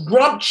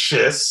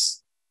scrumptious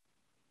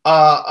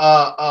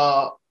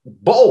bowl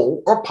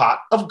or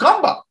pot of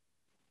gumbo.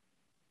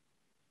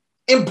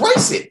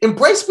 Embrace it.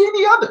 Embrace being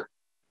the other.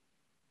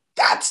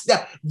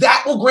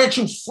 That will grant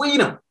you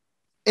freedom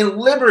and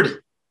liberty.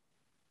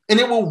 And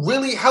it will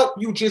really help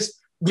you just,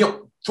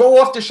 throw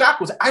off the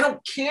shackles. I don't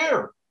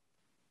care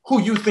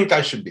who you think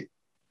I should be.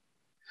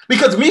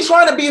 Because me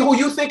trying to be who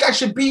you think I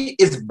should be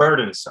is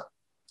burdensome.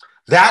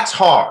 That's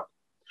hard.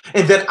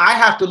 And then I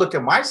have to look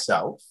at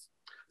myself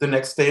the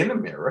next day in the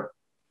mirror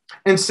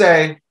and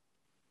say,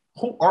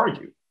 who are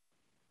you?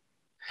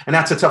 And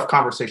that's a tough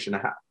conversation to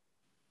have.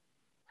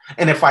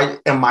 And if I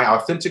am my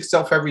authentic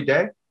self every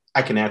day,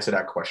 I can answer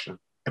that question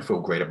and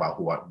feel great about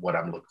who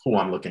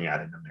I'm looking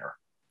at in the mirror.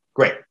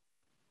 Great.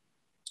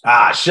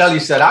 Shelly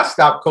said, I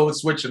stopped code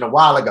switching a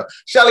while ago.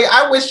 Shelly,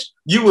 I wish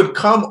you would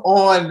come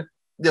on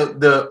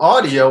the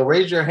audio.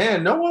 Raise your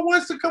hand. No one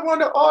wants to come on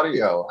the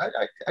audio.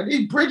 I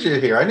need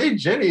Bridget here. I need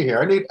Jenny here.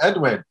 I need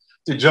Edwin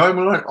to join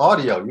me on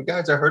audio. You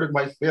guys are hurting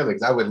my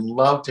feelings. I would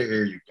love to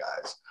hear you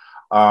guys.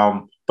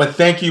 But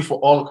thank you for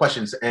all the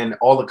questions and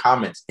all the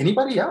comments.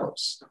 Anybody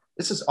else?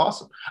 This is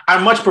awesome. I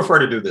much prefer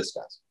to do this,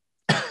 guys.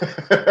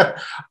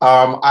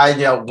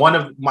 One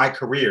of my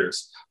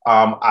careers,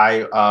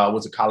 I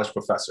was a college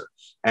professor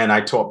and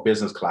I taught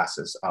business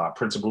classes,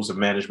 principles of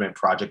management,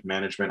 project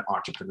management,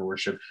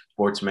 entrepreneurship,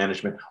 sports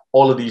management,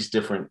 all of these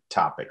different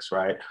topics,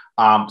 right?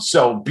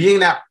 So being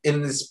that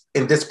in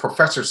this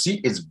professor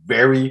seat is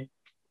very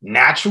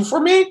natural for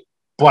me,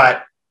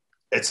 but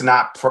it's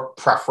not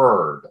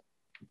preferred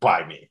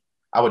by me.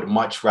 I would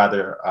much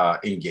rather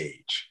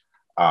engage.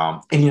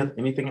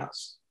 Anything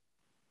else?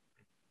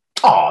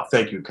 Oh,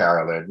 thank you,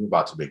 Carolyn. You're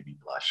about to make me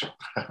blush.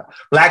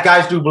 Black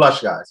guys do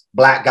blush, guys.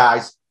 Black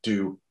guys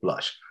do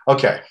blush.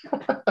 Okay.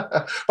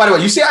 By the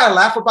way, you see how I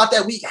laugh about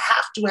that? We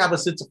have to have a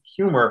sense of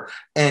humor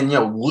and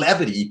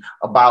levity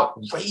about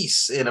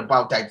race and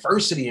about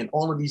diversity and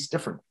all of these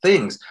different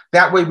things.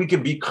 That way we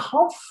can be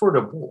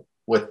comfortable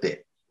with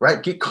it,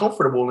 right? Get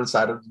comfortable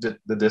inside of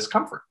the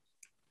discomfort.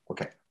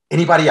 Okay.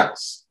 Anybody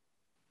else?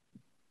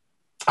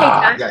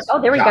 Hey, yes.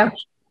 Oh, there we go.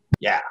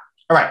 Yeah.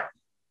 All right.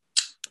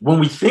 When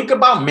we think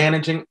about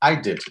managing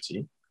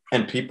identity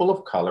and people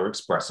of color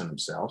expressing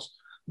themselves,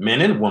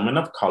 men and women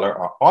of color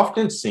are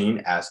often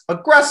seen as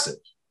aggressive.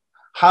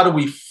 How do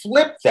we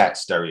flip that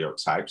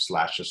stereotype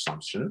 /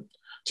 assumption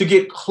to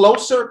get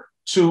closer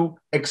to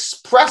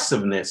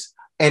expressiveness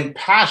and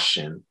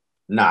passion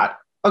not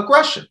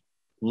aggression.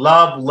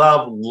 Love,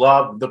 love,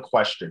 love the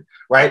question,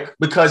 right?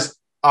 Because,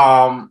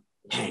 man,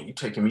 you're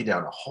taking me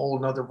down a whole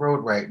nother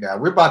road right now.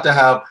 We're about to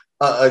have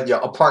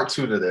a part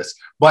 2 to this,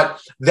 but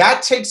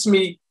that takes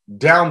me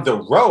down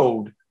the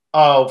road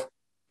of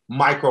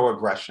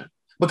microaggression.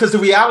 Because the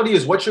reality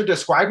is what you're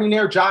describing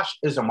there, Josh,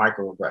 is a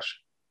microaggression,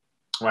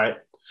 right?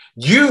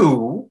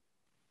 You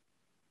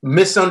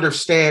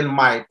misunderstand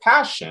my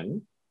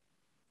passion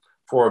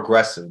for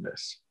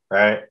aggressiveness,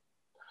 right?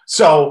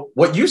 So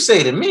what you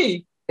say to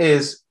me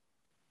is,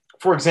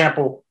 for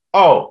example,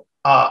 Ty,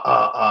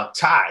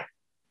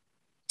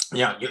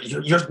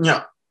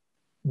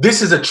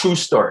 this is a true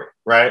story,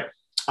 right?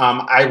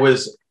 I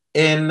was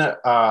in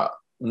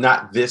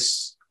not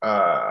this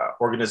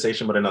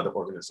organization, but another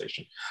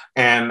organization,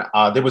 and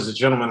there was a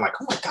gentleman like,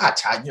 "Oh my God,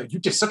 Ty, you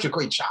did such a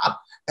great job,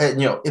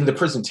 and in the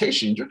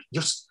presentation,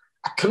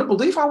 I couldn't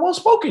believe how well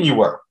spoken you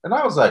were." And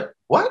I was like,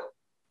 "What?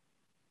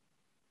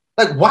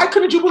 Like, why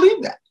couldn't you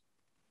believe that?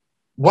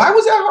 Why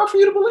was that hard for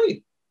you to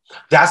believe?"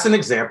 That's an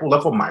example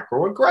of a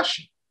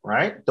microaggression,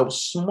 right?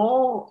 Those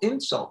small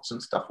insults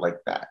and stuff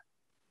like that,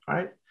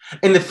 right?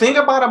 And the thing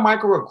about a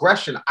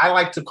microaggression, I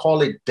like to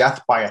call it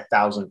death by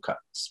 1,000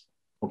 cuts,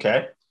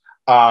 okay?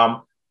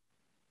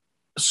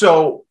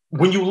 So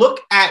when you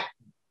look at,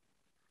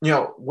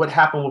 what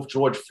happened with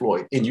George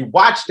Floyd and you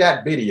watch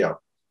that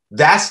video,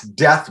 that's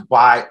death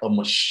by a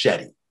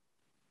machete,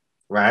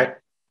 right?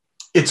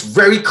 It's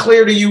very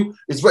clear to you.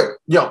 It's very,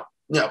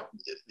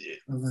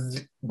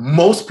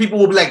 most people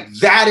will be like,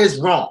 that is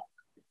wrong,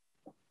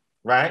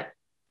 right?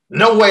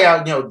 No way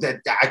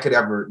that I could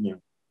ever,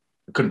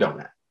 condone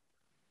that.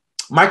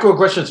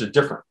 Microaggressions are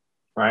different,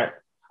 right?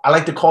 I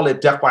like to call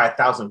it death by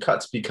 1,000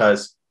 cuts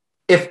because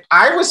if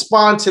I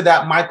respond to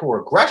that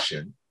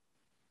microaggression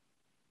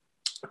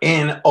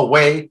in a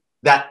way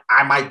that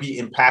I might be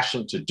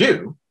impassioned to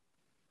do,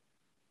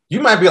 you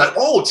might be like,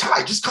 "Oh,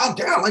 Ty, just calm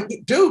down. Like,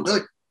 dude,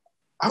 like,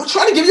 I was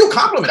trying to give you a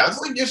compliment. I was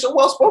like, you're so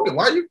well spoken.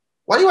 Why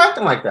are you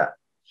acting like that?"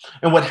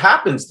 And what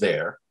happens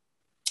there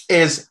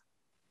is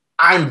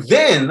I'm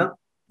then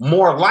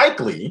more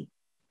likely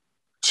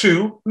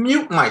to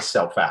mute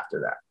myself after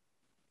that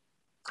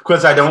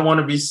because I don't want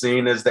to be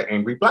seen as the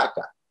angry Black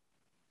guy.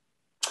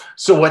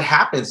 So what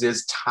happens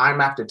is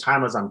time after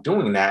time as I'm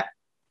doing that,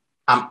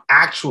 I'm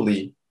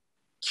actually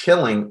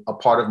killing a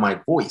part of my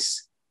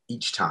voice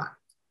each time,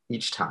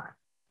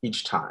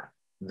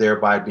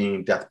 thereby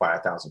being death by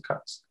 1,000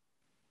 cuts.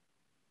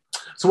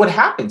 So what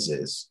happens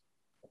is,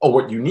 or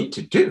what you need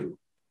to do,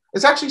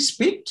 is actually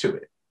speak to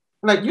it.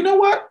 Like, you know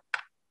what?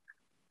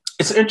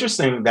 It's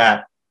interesting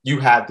that you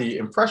had the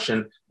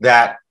impression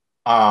that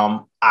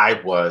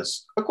I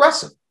was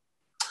aggressive.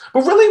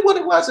 But really what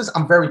it was is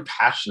I'm very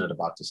passionate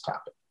about this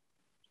topic.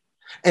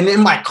 And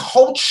in my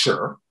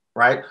culture,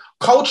 right,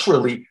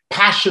 culturally,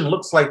 passion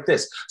looks like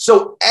this.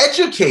 So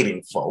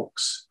educating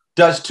folks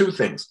does 2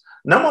 things.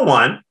 Number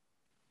one,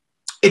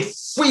 it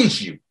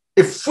frees you.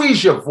 It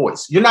frees your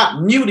voice. You're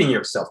not muting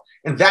yourself.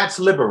 And that's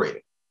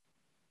liberating.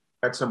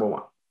 That's number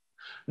one.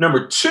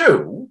 Number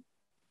 2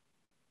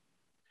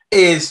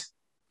 is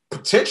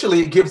potentially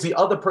it gives the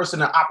other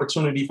person an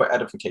opportunity for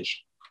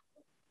edification.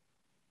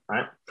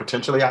 Right?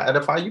 Potentially I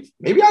edify you.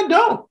 Maybe I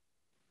don't.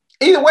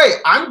 Either way,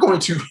 I'm going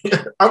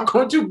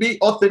to be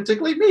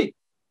authentically me.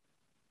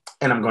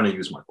 And I'm going to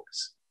use my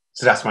voice.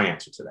 So that's my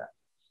answer to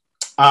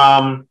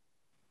that.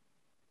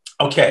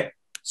 Okay,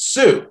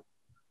 Sue,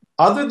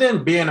 other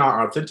than being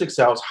our authentic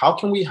selves, how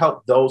can we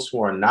help those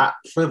who are not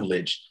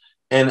privileged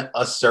in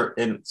a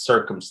certain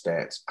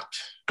circumstance?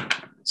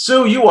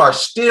 Sue, you are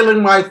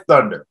stealing my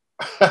thunder.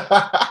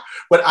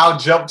 But I'll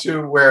jump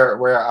to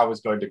where I was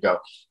going to go.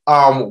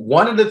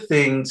 One of the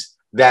things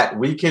that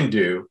we can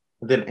do,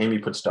 then Amy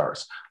put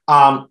stars.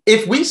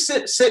 If we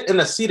sit in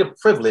a seat of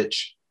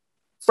privilege,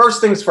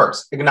 first things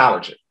first,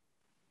 acknowledge it,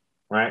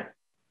 right?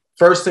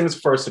 First things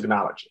first,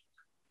 acknowledge it.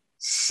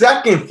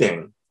 Second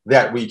thing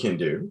that we can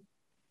do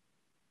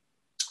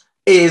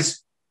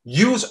is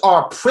use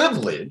our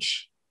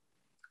privilege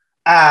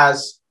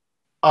as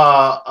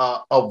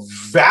a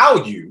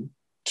value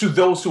to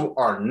those who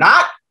are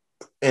not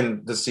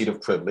in the seat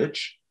of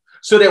privilege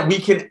so that we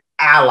can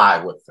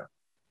ally with them,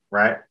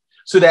 right?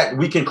 So that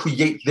we can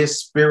create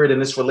this spirit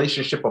and this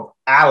relationship of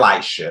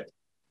allyship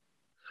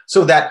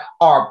so that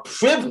our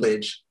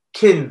privilege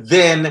can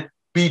then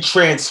be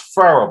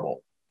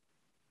transferable.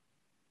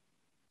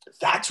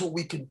 That's what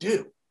we can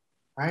do,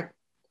 right?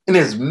 And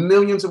there's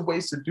millions of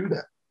ways to do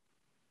that.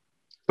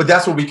 But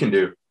that's what we can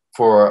do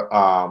for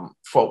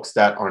folks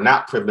that are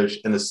not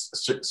privileged in a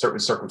certain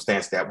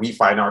circumstance that we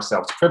find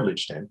ourselves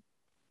privileged in,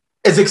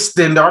 is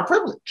extend our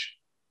privilege.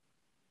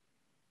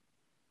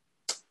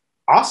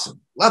 Awesome.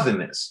 Loving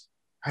this.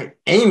 Right.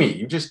 Amy,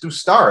 you just do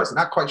stars.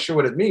 Not quite sure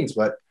what it means,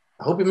 but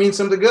I hope it means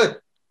something good.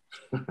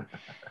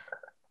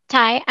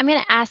 Ty, I'm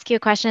going to ask you a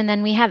question, and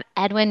then we have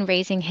Edwin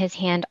raising his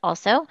hand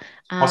also.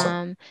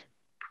 Awesome.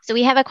 So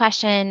we have a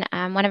question.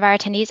 One of our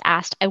attendees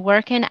asked, I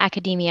work in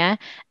academia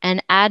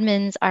and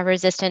admins are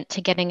resistant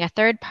to getting a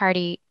third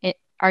party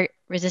are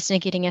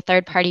resistant to getting a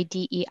third-party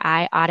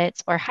DEI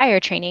audits or hire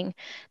training.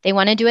 They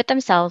want to do it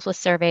themselves with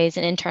surveys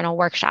and internal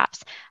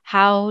workshops.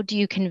 How do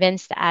you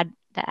convince the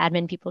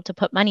admin people to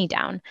put money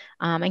down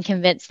and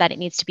convince that it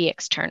needs to be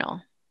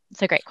external?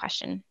 It's a great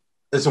question.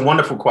 It's a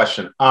wonderful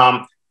question.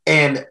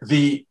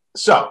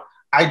 So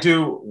I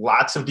do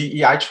lots of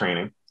DEI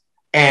training,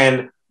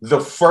 and the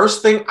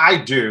first thing I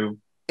do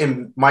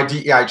in my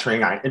DEI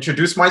training, I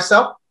introduce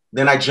myself,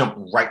 then I jump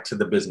right to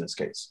the business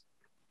case,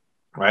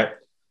 right?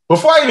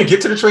 Before I even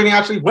get to the training,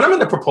 actually, when I'm in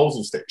the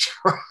proposal stage,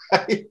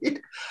 right,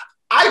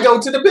 I go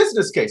to the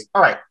business case.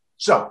 All right,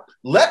 so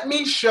let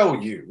me show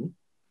you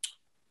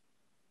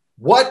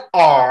what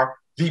are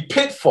the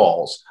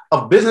pitfalls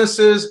of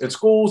businesses and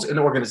schools and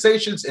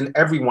organizations and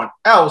everyone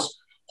else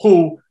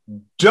who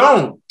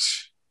don't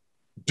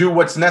do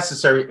what's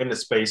necessary in the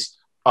space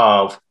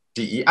of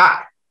DEI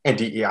and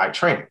DEI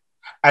training.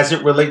 As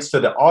it relates to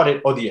the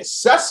audit or the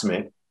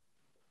assessment,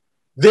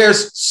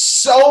 there's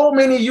so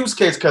many use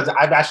cases, because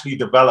I've actually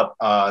developed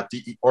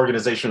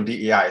organizational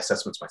DEI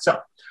assessments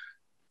myself.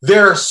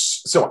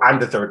 So I'm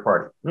the third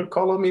party.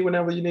 Call on me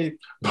whenever you need.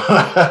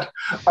 But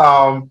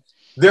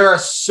there are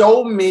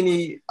so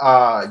many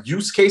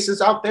use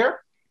cases out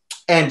there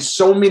and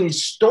so many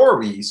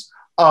stories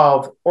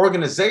of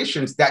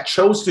organizations that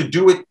chose to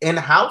do it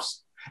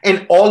in-house,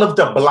 and all of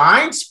the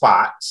blind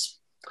spots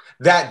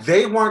that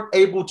they weren't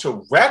able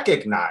to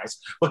recognize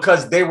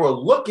because they were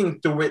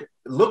looking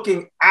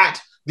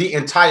at the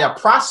entire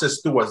process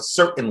through a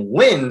certain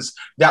lens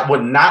that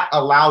would not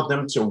allow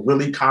them to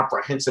really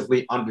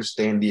comprehensively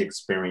understand the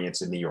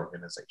experience in the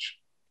organization,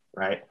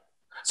 right?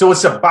 So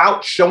it's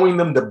about showing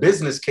them the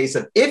business case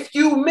of, if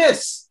you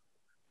miss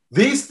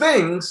these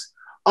things,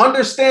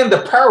 understand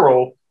the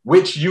peril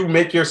which you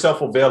make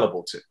yourself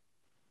available to.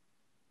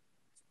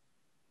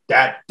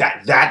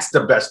 That's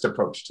the best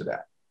approach to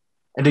that.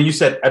 And then you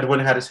said Edwin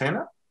had his hand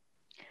up?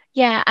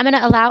 Yeah, I'm going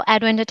to allow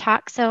Edwin to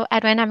talk. So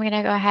Edwin, I'm going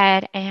to go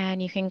ahead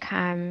and you can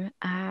come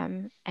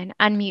and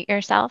unmute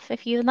yourself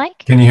if you would like.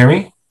 Can you hear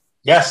me?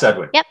 Yes,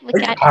 Edwin. Yep. We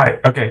got it. Hi.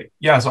 Okay.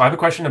 Yeah. So I have a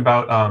question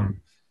about,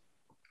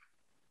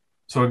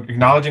 so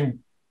acknowledging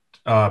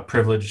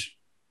privilege,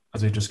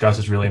 as we discussed,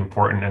 is really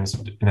important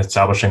in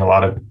establishing a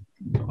lot of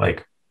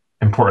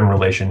important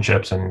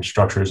relationships and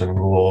structures and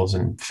rules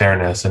and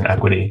fairness and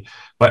equity.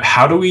 But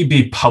how do we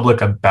be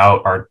public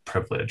about our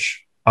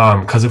privilege?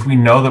 Because if we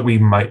know that we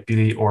might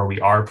be or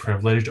we are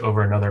privileged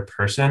over another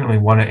person and we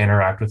want to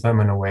interact with them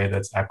in a way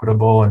that's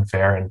equitable and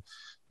fair and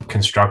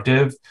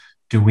constructive,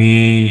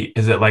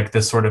 is it like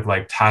this sort of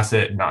like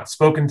tacit, not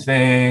spoken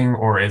thing,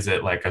 or is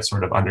it like a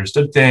sort of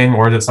understood thing,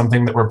 or is it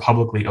something that we're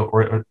publicly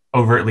or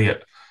overtly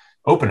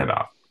open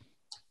about?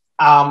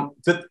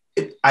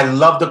 I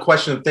love the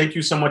question. Thank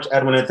you so much,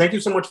 Edwin. And thank you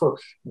so much for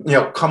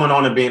coming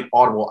on and being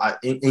audible.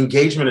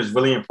 Engagement is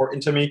really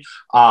important to me.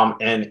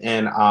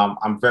 And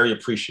I'm very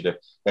appreciative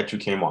that you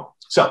came on.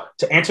 So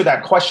to answer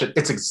that question,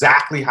 it's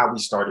exactly how we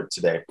started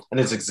today. And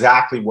it's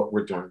exactly what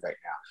we're doing right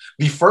now.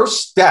 The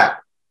first step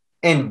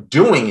in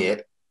doing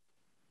it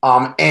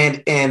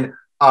and in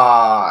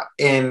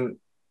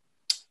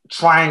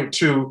trying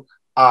to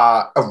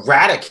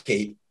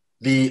eradicate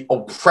the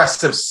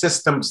oppressive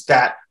systems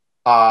that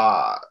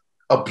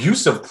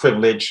abuse of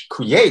privilege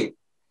create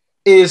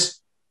is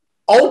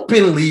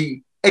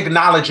openly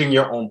acknowledging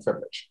your own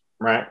privilege,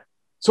 right?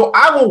 So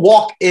I will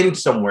walk in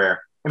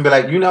somewhere and be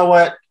like, you know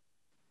what?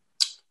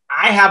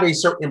 I have a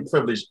certain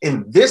privilege,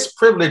 and this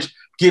privilege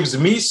gives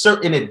me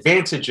certain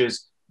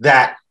advantages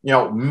that,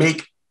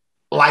 make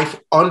life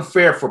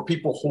unfair for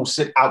people who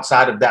sit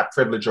outside of that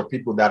privilege or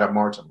people that are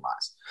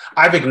marginalized.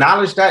 I've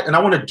acknowledged that, and I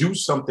want to do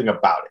something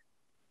about it.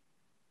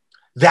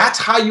 That's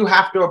how you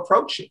have to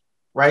approach it.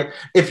 Right?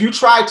 If you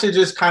try to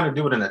just kind of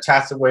do it in a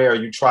tacit way, or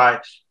you try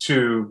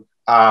to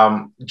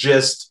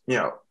just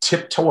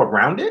tiptoe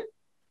around it,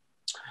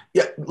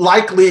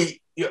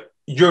 likely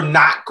you're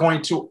not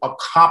going to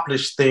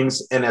accomplish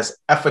things in as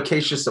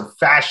efficacious a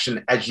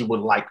fashion as you would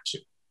like to.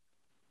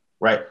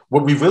 Right?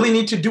 What we really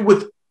need to do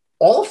with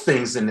all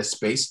things in this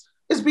space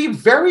is be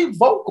very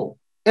vocal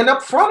and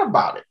upfront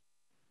about it.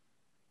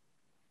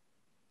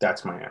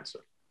 That's my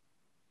answer.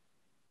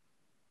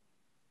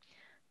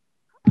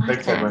 Awesome.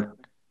 Thanks, Edwin.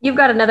 You've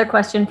got another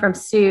question from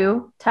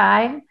Sue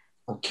Ty.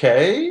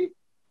 Okay.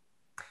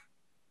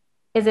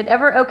 Is it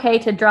ever okay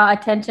to draw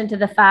attention to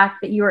the fact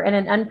that you are in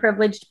an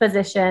unprivileged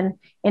position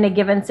in a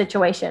given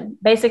situation?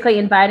 Basically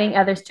inviting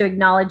others to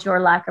acknowledge your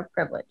lack of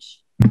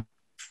privilege.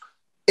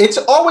 It's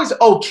always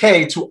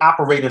okay to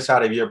operate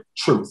inside of your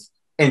truth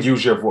and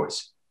use your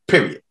voice,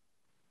 period.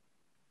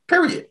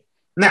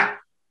 Now,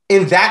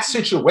 in that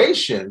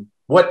situation,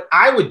 what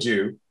I would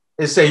do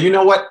is say, you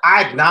know what?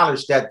 I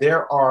acknowledge that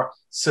there are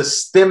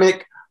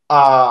systemic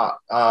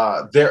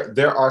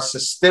there are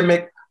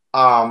systemic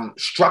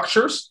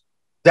structures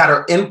that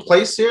are in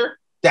place here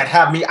that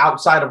have me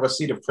outside of a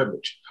seat of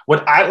privilege.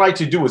 What I'd like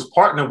to do is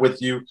partner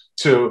with you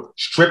to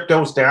strip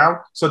those down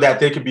so that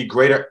there could be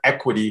greater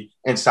equity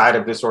inside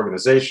of this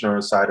organization or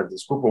inside of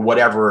this group or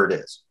whatever it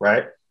is,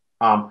 right?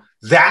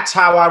 That's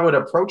how I would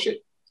approach it.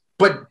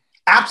 But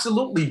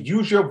absolutely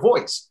use your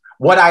voice.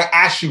 What I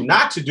ask you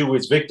not to do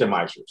is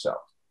victimize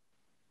yourself,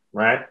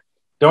 right?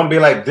 Don't be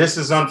like, this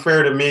is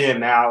unfair to me, and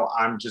now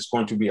I'm just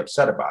going to be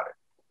upset about it,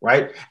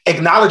 right?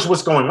 Acknowledge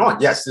what's going on.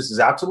 Yes, this is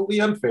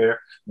absolutely unfair.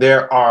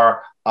 There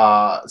are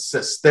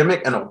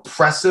systemic and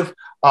oppressive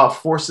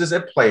forces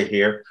at play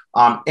here.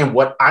 And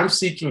what I'm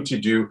seeking to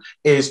do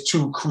is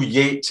to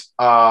create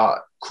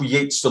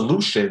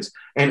solutions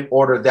in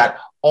order that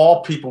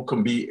all people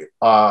can be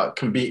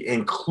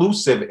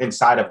inclusive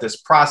inside of this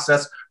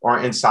process or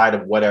inside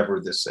of whatever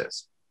this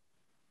is.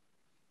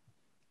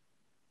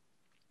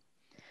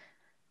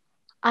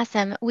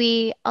 Awesome.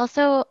 We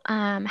also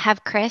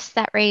have Chris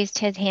that raised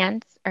his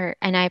hand, or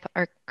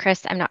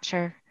Chris, I'm not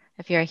sure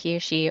if you're a he or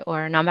she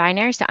or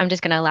non-binary, so I'm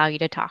just going to allow you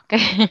to talk.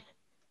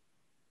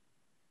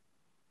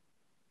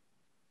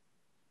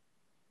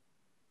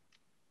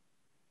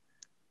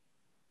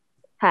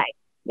 Hi.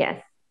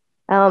 Yes.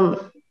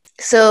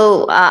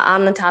 So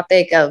on the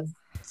topic of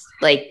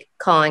like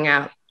calling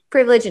out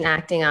privilege and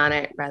acting on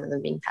it rather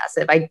than being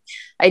passive, I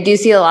do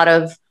see a lot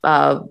of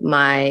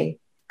my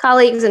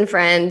colleagues and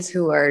friends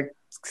who are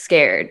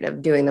scared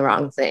of doing the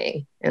wrong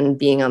thing and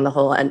being on the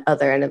whole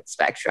other end of the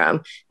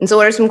spectrum. And so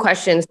what are some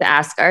questions to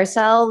ask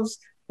ourselves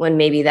when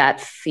maybe that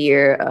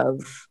fear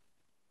of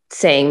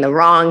saying the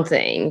wrong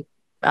thing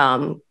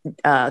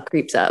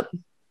creeps up?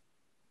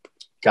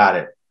 Got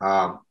it.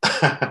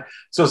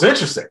 So it's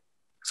interesting.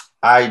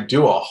 I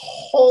do a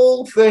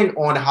whole thing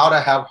on how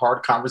to have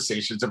hard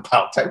conversations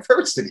about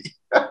diversity.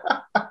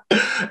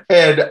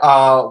 And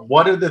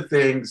one of the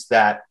things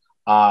that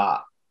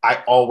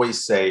I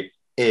always say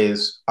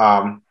is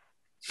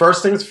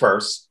first things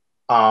first,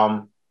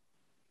 approach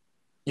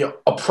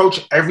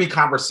every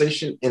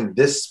conversation in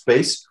this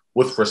space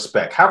with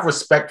respect. Have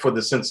respect for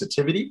the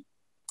sensitivity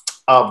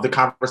of the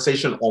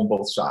conversation on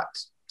both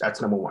sides. That's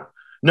number one.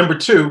 Number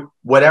two,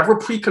 whatever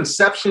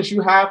preconceptions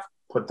you have,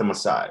 put them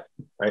aside,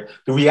 right?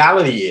 The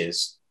reality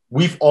is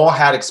we've all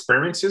had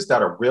experiences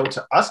that are real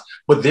to us,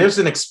 but there's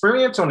an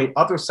experience on the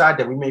other side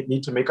that we may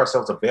need to make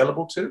ourselves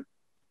available to,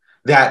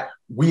 that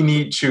we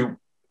need to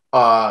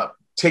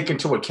take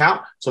into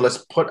account. So let's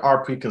put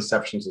our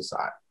preconceptions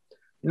aside.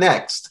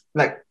 Next,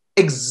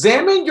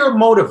 examine your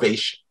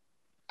motivation.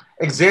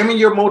 Examine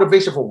your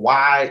motivation for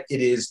why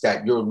it is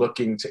that you're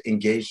looking to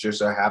engage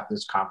this or have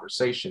this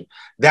conversation.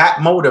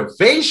 That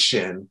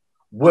motivation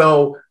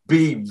will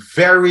be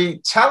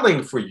very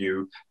telling for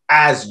you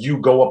as you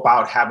go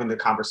about having the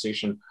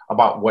conversation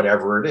about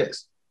whatever it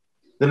is.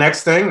 The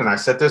next thing, and I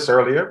said this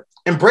earlier,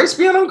 embrace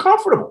being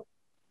uncomfortable.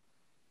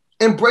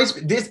 Embrace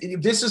this.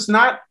 This is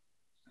not,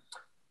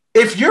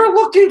 if you're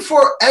looking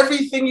for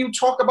everything you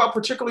talk about,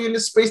 particularly in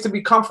this space, to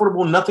be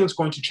comfortable, nothing's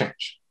going to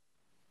change.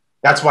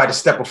 That's why the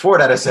step before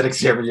that, I said,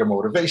 examine your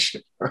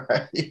motivation,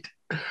 right?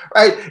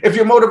 Right? If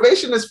your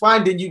motivation is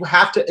fine, then you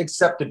have to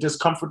accept the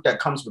discomfort that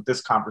comes with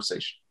this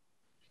conversation.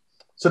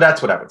 So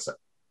that's what I would say.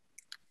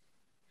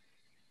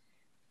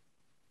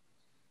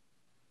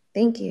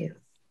 Thank you.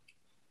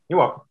 You're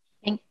welcome.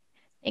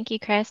 Thank you,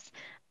 Chris.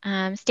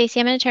 Stacey,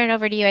 I'm going to turn it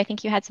over to you. I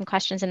think you had some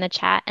questions in the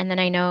chat, and then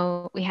I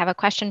know we have a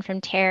question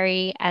from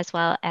Terry, as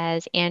well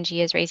as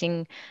Angie is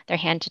raising their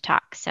hand to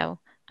talk. So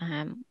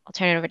I'll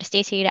turn it over to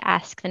Stacey to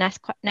ask the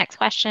next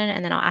question,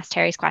 and then I'll ask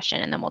Terry's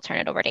question, and then we'll turn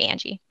it over to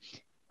Angie.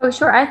 Oh,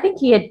 sure. I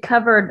think he had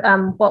covered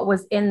what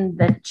was in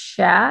the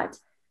chat.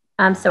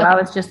 So okay. I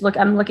was just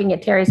I'm looking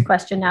at Terry's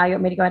question now. You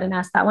want me to go ahead and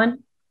ask that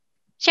one?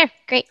 Sure.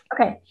 Great.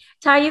 Okay.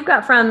 Ty, you've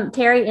got from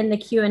Terry in the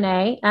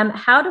Q&A.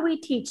 How do we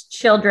teach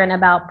children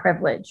about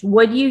privilege?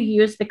 Would you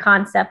use the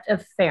concept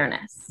of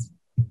fairness?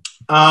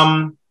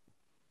 I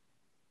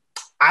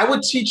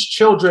would teach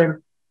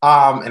children,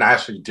 and I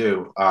actually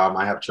do.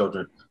 I have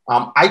children.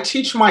 I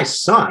teach my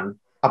son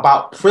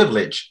about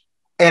privilege,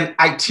 and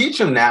I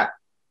teach him that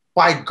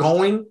by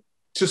going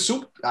to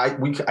soup.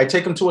 I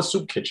take him to a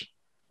soup kitchen,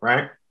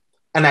 right?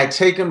 And I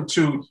take him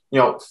to,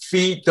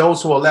 feed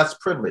those who are less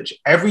privileged.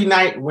 Every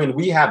night when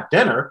we have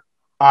dinner,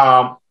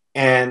 and,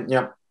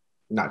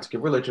 not to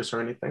get religious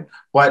or anything,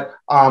 but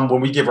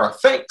when we give our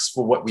thanks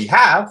for what we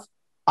have,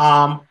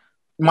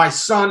 my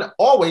son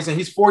always, and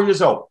he's 4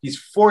 years old. He's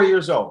 4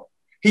 years old.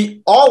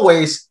 He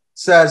always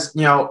says,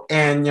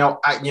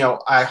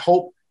 I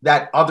hope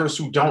that others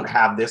who don't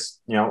have this,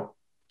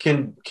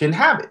 can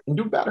have it and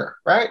do better,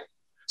 right?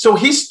 So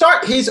he's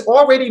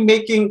already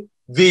making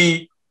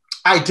the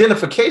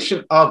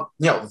identification of,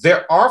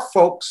 there are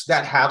folks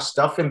that have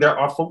stuff and there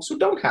are folks who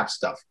don't have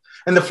stuff.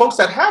 And the folks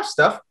that have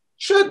stuff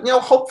should,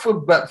 hope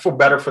for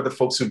better for the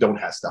folks who don't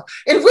have stuff.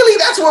 And really,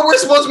 that's what we're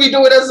supposed to be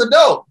doing as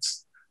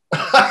adults.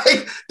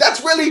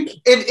 That's really,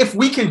 and if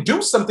we can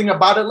do something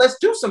about it, let's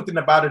do something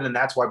about it. And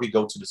that's why we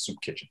go to the soup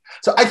kitchen.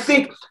 So I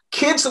think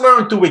kids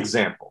learn through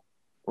example,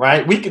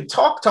 right? We can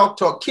talk.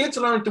 Kids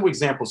learn through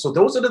example. So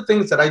those are the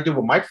things that I do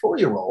with my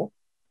 4-year-old,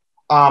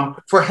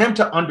 for him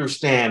to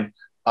understand,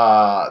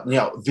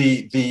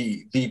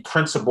 the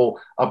principle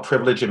of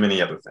privilege and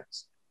many other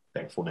things,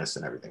 thankfulness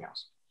and everything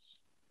else.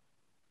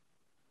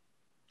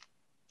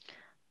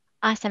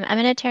 Awesome. I'm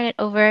going to turn it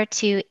over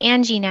to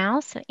Angie now.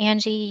 So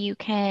Angie, you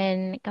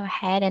can go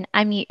ahead and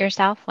unmute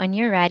yourself when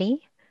you're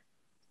ready.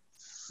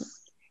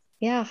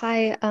 Yeah,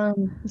 hi.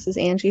 This is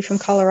Angie from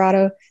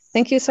Colorado.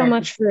 Thank you so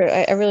much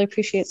I really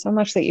appreciate so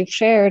much that you've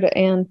shared.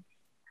 And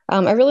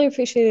I really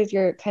appreciated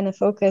your kind of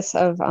focus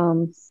of,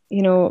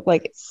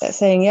 like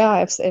saying,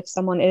 yeah, if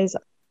someone is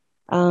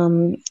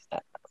on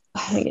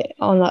the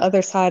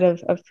other side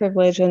of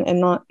privilege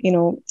and not,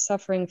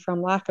 suffering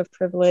from lack of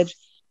privilege,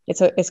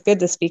 it's good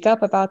to speak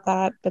up about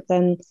that, but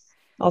then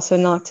also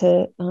not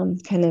to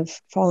kind of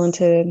fall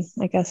into,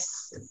 I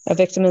guess, a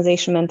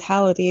victimization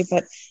mentality.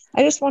 But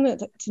I just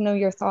wanted to know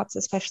your thoughts,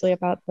 especially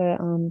about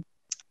the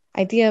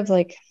idea of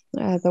like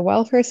the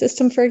welfare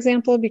system, for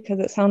example, because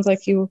it sounds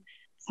like you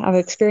have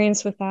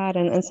experience with that.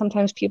 And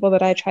sometimes people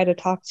that I try to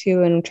talk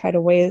to and try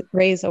to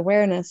raise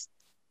awareness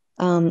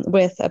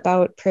with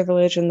about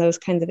privilege and those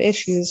kinds of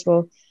issues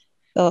will,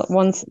 the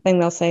one thing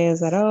they'll say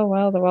is that, oh,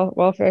 well, the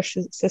welfare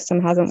system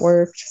hasn't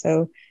worked.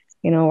 So,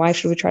 why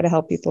should we try to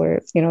help people,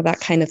 or, that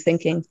kind of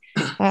thinking.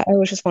 I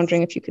was just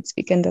wondering if you could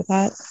speak into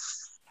that.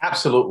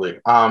 Absolutely.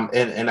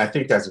 And I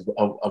think that's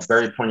a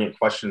very poignant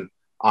question.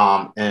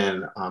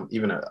 And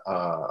even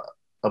a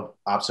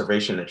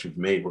observation that you've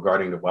made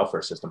regarding the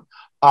welfare system.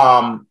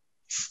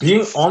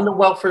 Being on the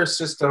welfare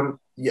system,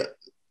 yeah,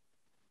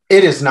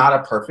 it is not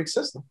a perfect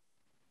system.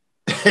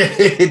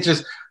 It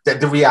just,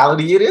 that the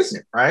reality, it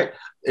isn't, right?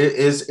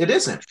 It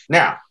isn't.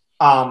 Now,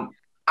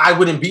 I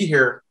wouldn't be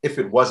here if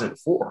it wasn't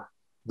for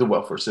the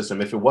welfare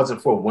system, if it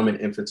wasn't for women,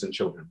 infants, and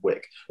children,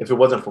 WIC, if it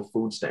wasn't for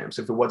food stamps,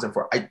 if it wasn't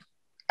for,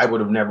 I would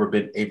have never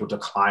been able to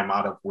climb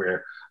out of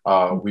where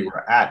we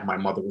were at. My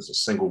mother was a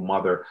single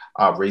mother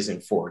raising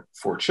four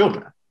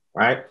children,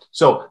 right?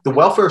 So the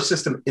welfare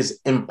system is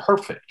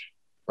imperfect,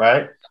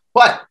 right?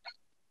 But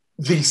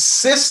the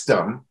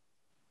system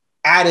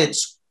at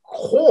its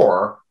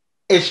core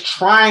is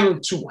trying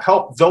to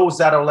help those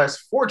that are less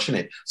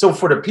fortunate. So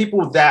for the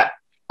people that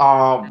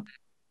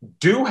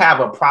do have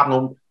a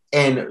problem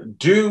and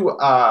do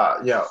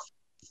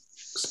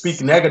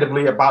speak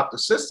negatively about the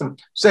system,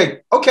 say,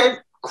 okay,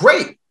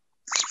 great.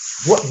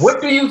 What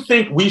do you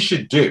think we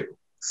should do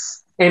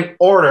in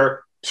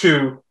order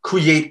to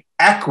create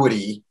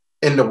equity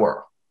in the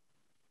world?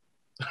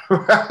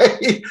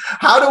 Right?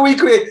 How do we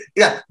create?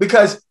 Yeah,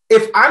 because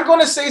if I'm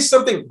going to say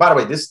something, by the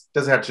way, this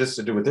doesn't have just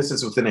to do with this,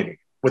 is with anything.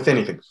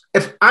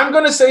 If I'm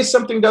going to say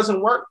something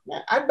doesn't work,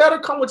 I better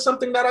come with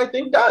something that I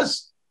think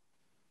does.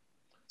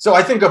 So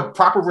I think a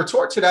proper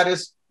retort to that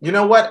is, you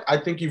know what? I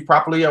think you've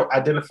properly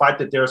identified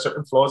that there are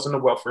certain flaws in the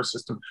welfare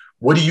system.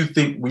 What do you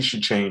think we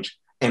should change?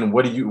 And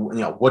what are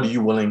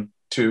you willing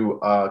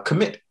to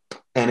commit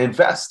and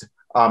invest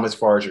as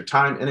far as your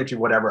time, energy,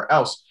 whatever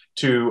else,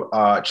 to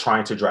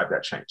trying to drive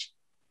that change?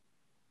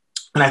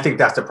 And I think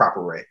that's the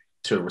proper way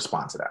to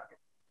respond to that.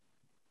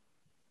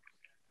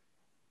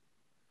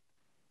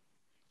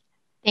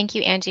 Thank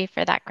you, Angie,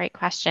 for that great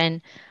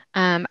question.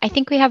 I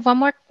think we have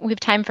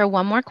time for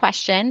one more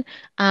question.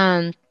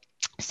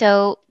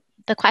 So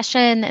the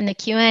question in the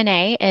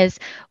Q&A is,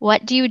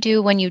 what do you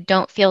do when you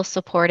don't feel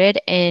supported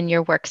in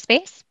your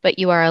workspace, but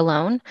you are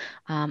alone,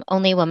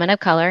 only woman of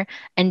color,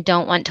 and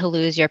don't want to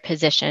lose your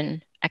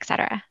position,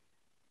 etc.?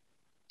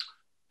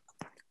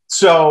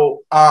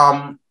 So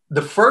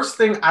the first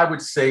thing I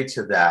would say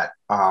to that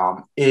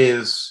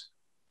is,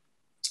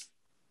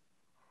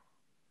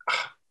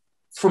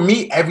 for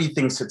me,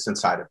 everything sits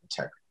inside of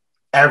integrity.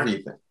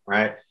 Everything,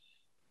 right?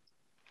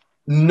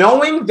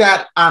 Knowing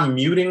that I'm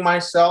muting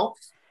myself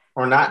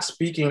or not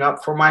speaking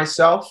up for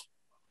myself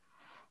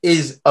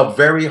is a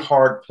very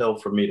hard pill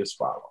for me to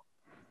swallow.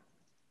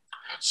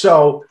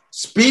 So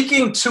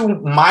speaking to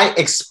my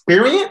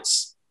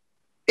experience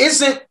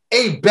isn't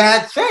a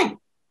bad thing.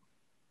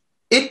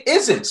 It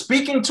isn't.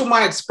 Speaking to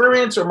my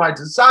experience or my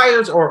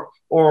desires or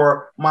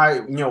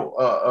my,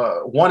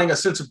 wanting a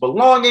sense of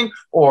belonging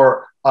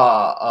or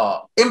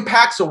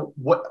impacts or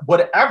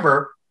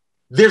whatever,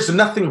 there's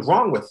nothing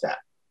wrong with that.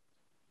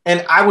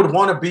 And I would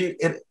want to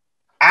be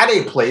at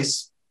a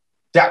place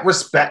that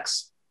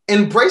respects,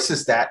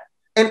 embraces that,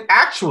 and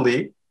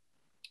actually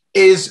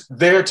is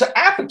there to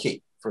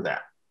advocate for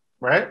that,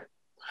 right?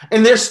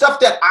 And there's stuff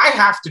that I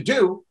have to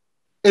do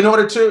in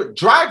order to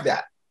drive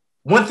that.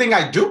 One thing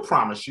I do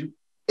promise you,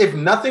 if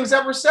nothing's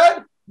ever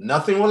said,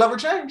 nothing will ever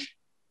change.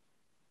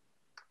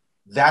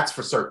 That's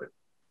for certain,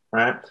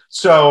 right?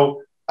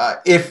 So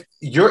if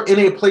you're in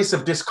a place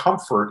of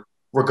discomfort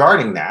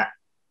regarding that,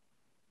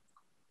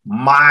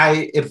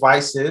 my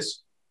advice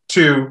is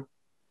to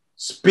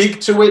speak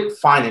to it,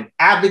 find an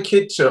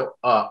advocate to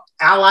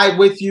ally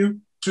with you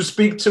to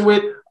speak to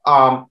it,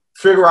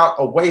 figure out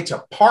a way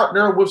to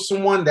partner with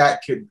someone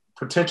that could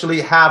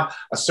potentially have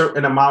a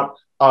certain amount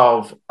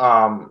of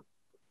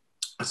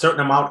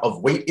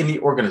weight in the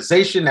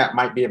organization that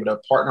might be able to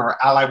partner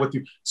or ally with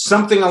you,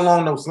 something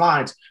along those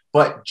lines.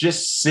 But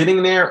just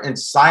sitting there in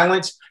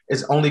silence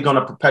is only going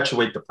to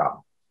perpetuate the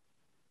problem.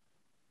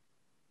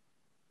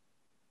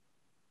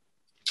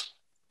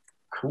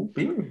 Cool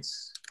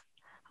beans.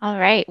 All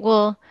right.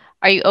 Well,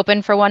 are you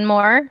open for one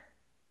more?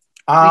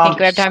 We think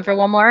we have time for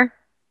one more?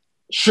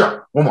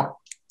 Sure, one more.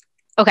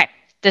 Okay,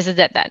 this is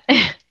it then.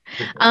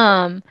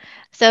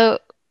 So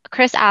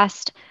Chris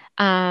asked,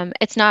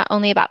 it's not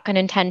only about good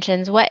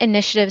intentions. What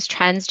initiatives,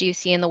 trends do you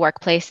see in the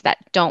workplace that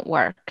don't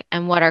work,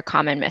 and what are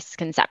common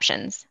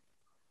misconceptions?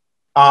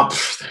 Wow,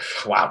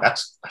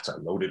 that's a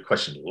loaded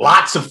question.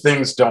 Lots of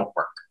things don't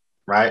work,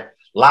 right?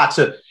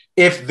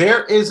 If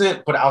there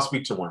isn't, but I'll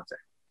speak to one thing.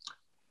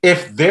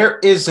 If there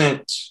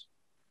isn't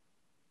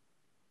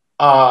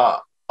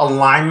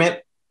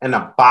alignment and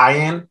a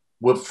buy-in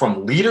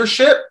from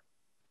leadership,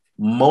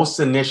 most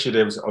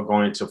initiatives are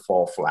going to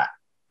fall flat.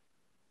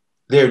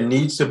 There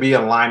needs to be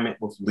alignment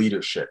with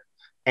leadership.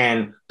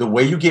 And the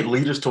way you get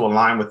leaders to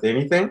align with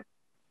anything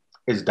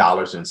is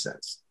dollars and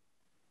cents,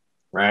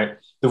 right?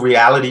 The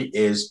reality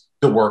is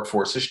the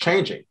workforce is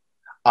changing.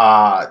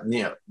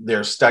 There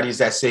are studies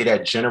that say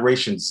that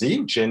Generation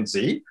Z, Gen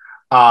Z,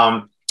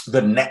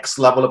 the next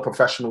level of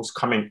professionals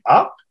coming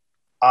up,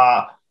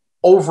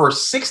 over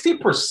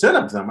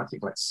 60% of them, I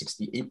think like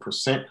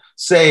 68%,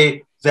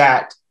 say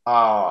that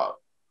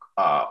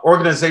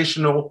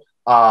organizational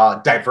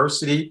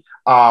diversity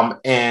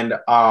and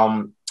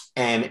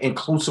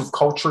inclusive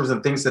cultures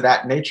and things of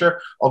that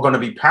nature are going to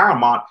be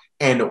paramount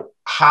in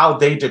how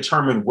they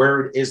determine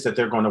where it is that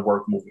they're going to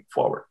work moving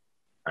forward.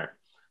 Right?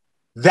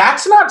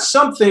 That's not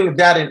something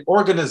that an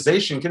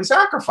organization can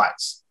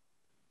sacrifice.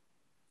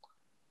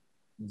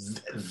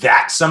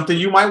 That's something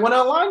you might want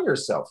to align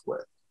yourself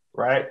with,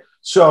 right?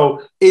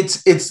 So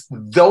it's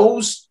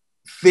those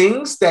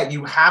things that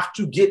you have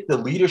to get the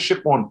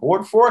leadership on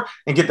board for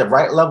and get the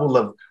right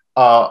level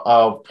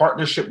of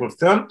partnership with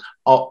them,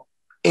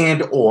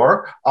 and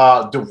or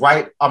the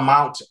right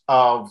amount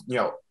of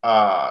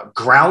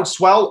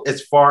groundswell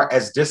as far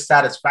as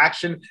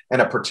dissatisfaction in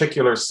a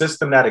particular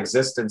system that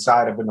exists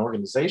inside of an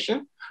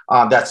organization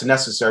that's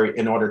necessary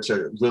in order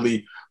to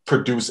really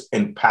produce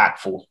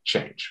impactful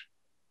change.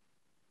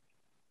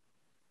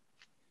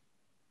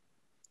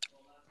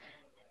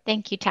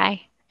 Thank you,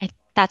 Ty.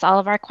 That's all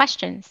of our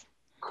questions.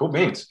 Cool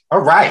beans. All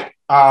right.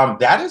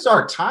 That is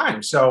our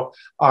time. So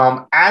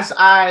as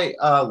I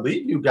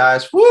leave you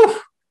guys,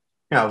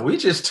 we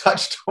just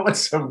touched on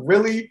some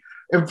really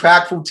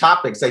impactful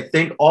topics. I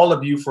thank all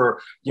of you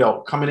for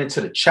coming into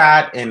the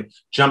chat and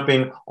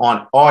jumping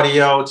on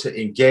audio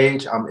to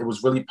engage. It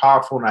was really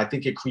powerful, and I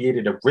think it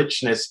created a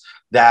richness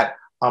that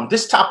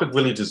this topic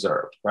really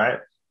deserved, right?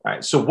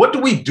 Right. So what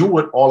do we do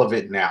with all of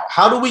it now?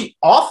 How do we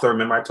author?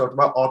 Remember, I talked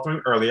about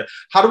authoring earlier.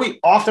 How do we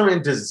author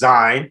and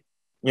design,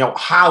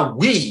 how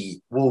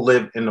we will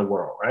live in the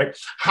world, right?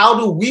 How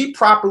do we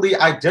properly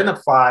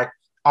identify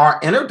our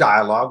inner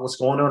dialogue, what's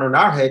going on in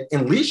our head,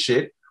 and leash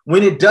it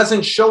when it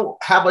doesn't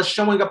have us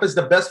showing up as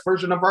the best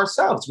version of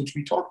ourselves, which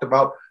we talked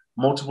about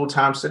multiple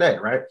times today,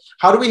 right?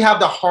 How do we have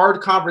the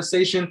hard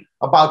conversation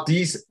about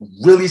these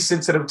really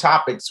sensitive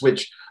topics,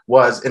 which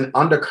was an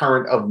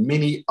undercurrent of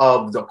many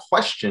of the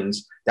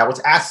questions that was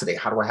asked today?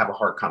 How do I have a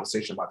hard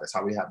conversation about this? How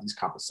do we have these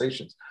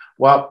conversations?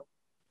 Well,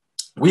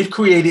 we've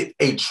created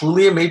a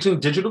truly amazing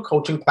digital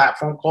coaching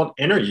platform called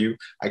InnerU.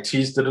 I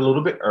teased it a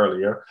little bit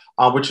earlier,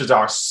 which is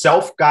our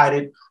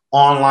self-guided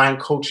online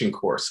coaching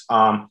course.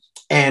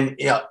 And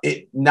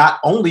it not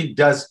only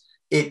does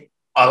it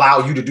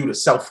allow you to do the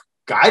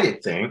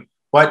self-guided thing,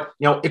 but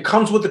it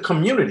comes with a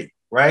community,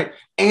 right?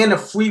 And a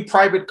free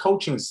private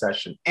coaching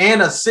session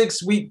and a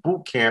 6-week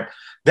boot camp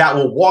that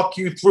will walk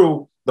you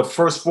through the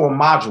first 4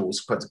 modules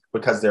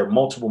because there are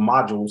multiple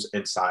modules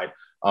inside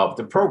of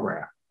the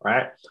program,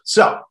 right?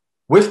 So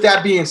with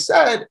that being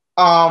said,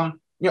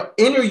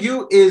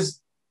 InnerU is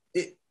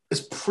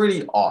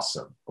pretty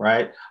awesome,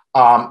 right?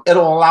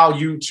 It'll allow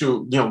you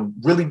to,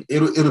 really,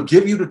 it'll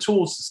give you the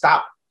tools to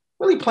stop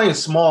really playing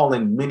small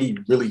in many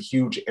really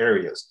huge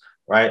areas,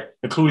 right?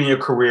 Including your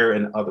career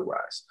and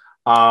otherwise.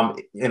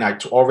 And I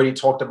already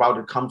talked about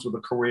it comes with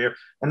a career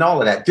and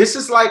all of that. This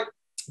is like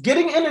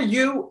getting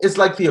InnerU is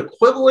like the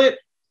equivalent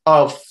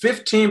of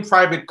 15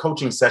 private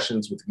coaching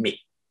sessions with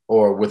me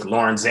or with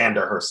Lauren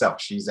Zander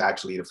herself. She's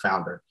actually the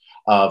founder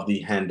of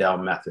the Handel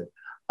Method.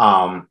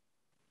 And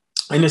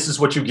this is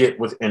what you get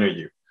with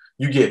InnerU.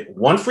 You get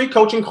 1 free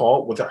coaching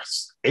call with a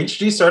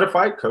HD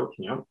certified coach,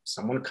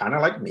 someone kind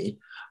of like me.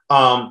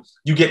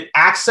 You get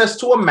access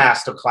to a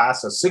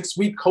masterclass, a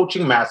 6-week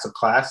coaching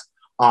masterclass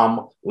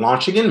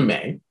launching in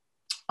May.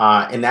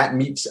 And that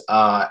meets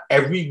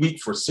every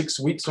week for 6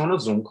 weeks on a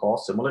Zoom call,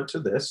 similar to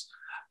this.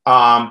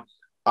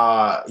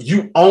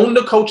 You own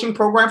the coaching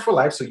program for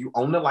life. So you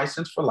own the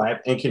license for life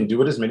and can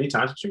do it as many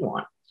times as you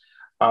want.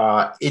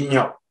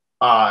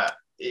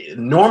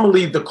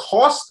 Normally the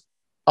cost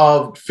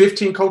of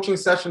 15 coaching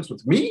sessions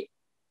with me,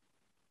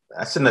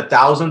 that's in the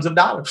thousands of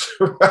dollars,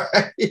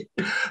 right?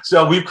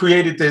 So we've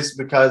created this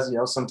because,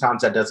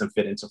 sometimes that doesn't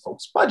fit into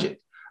folks' budget,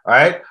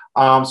 right?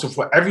 So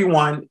for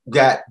everyone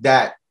that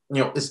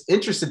is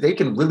interested, they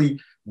can really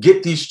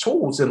get these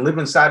tools and live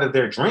inside of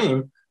their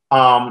dream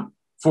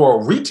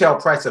for a retail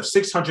price of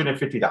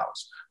 $650,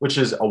 which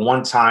is a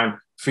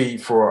one-time fee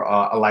for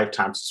a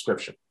lifetime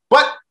subscription.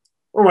 But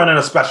we're running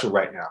a special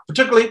right now,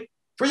 particularly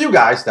for you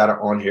guys that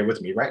are on here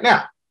with me right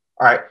now.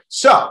 All right.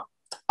 So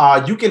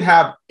you can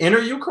have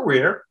Enter Your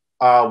Career,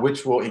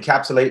 which will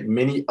encapsulate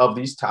many of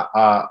these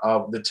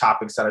of the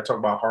topics that I talk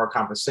about: hard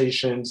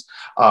conversations,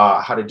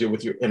 how to deal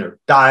with your inner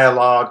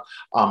dialogue,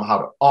 how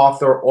to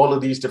author, all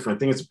of these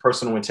different things, the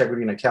personal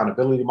integrity and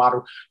accountability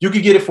model. You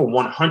can get it for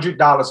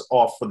 $100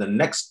 off for the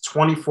next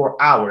 24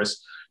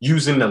 hours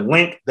using the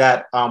link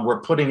that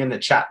we're putting in the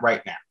chat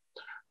right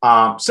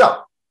now.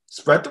 So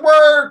spread the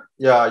word.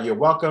 You're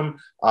welcome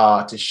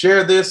to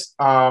share this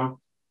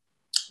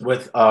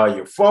with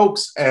your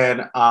folks,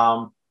 and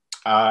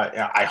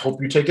I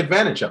hope you take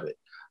advantage of it.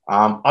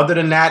 Other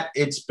than that,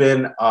 it's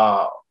been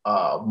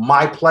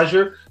my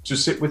pleasure to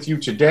sit with you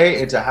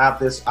today and to have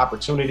this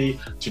opportunity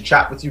to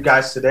chat with you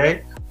guys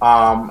today.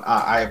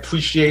 I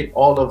appreciate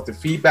all of the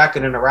feedback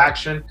and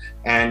interaction,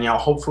 and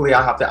hopefully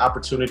I'll have the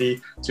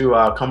opportunity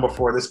to come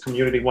before this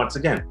community once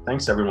again.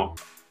 Thanks, everyone.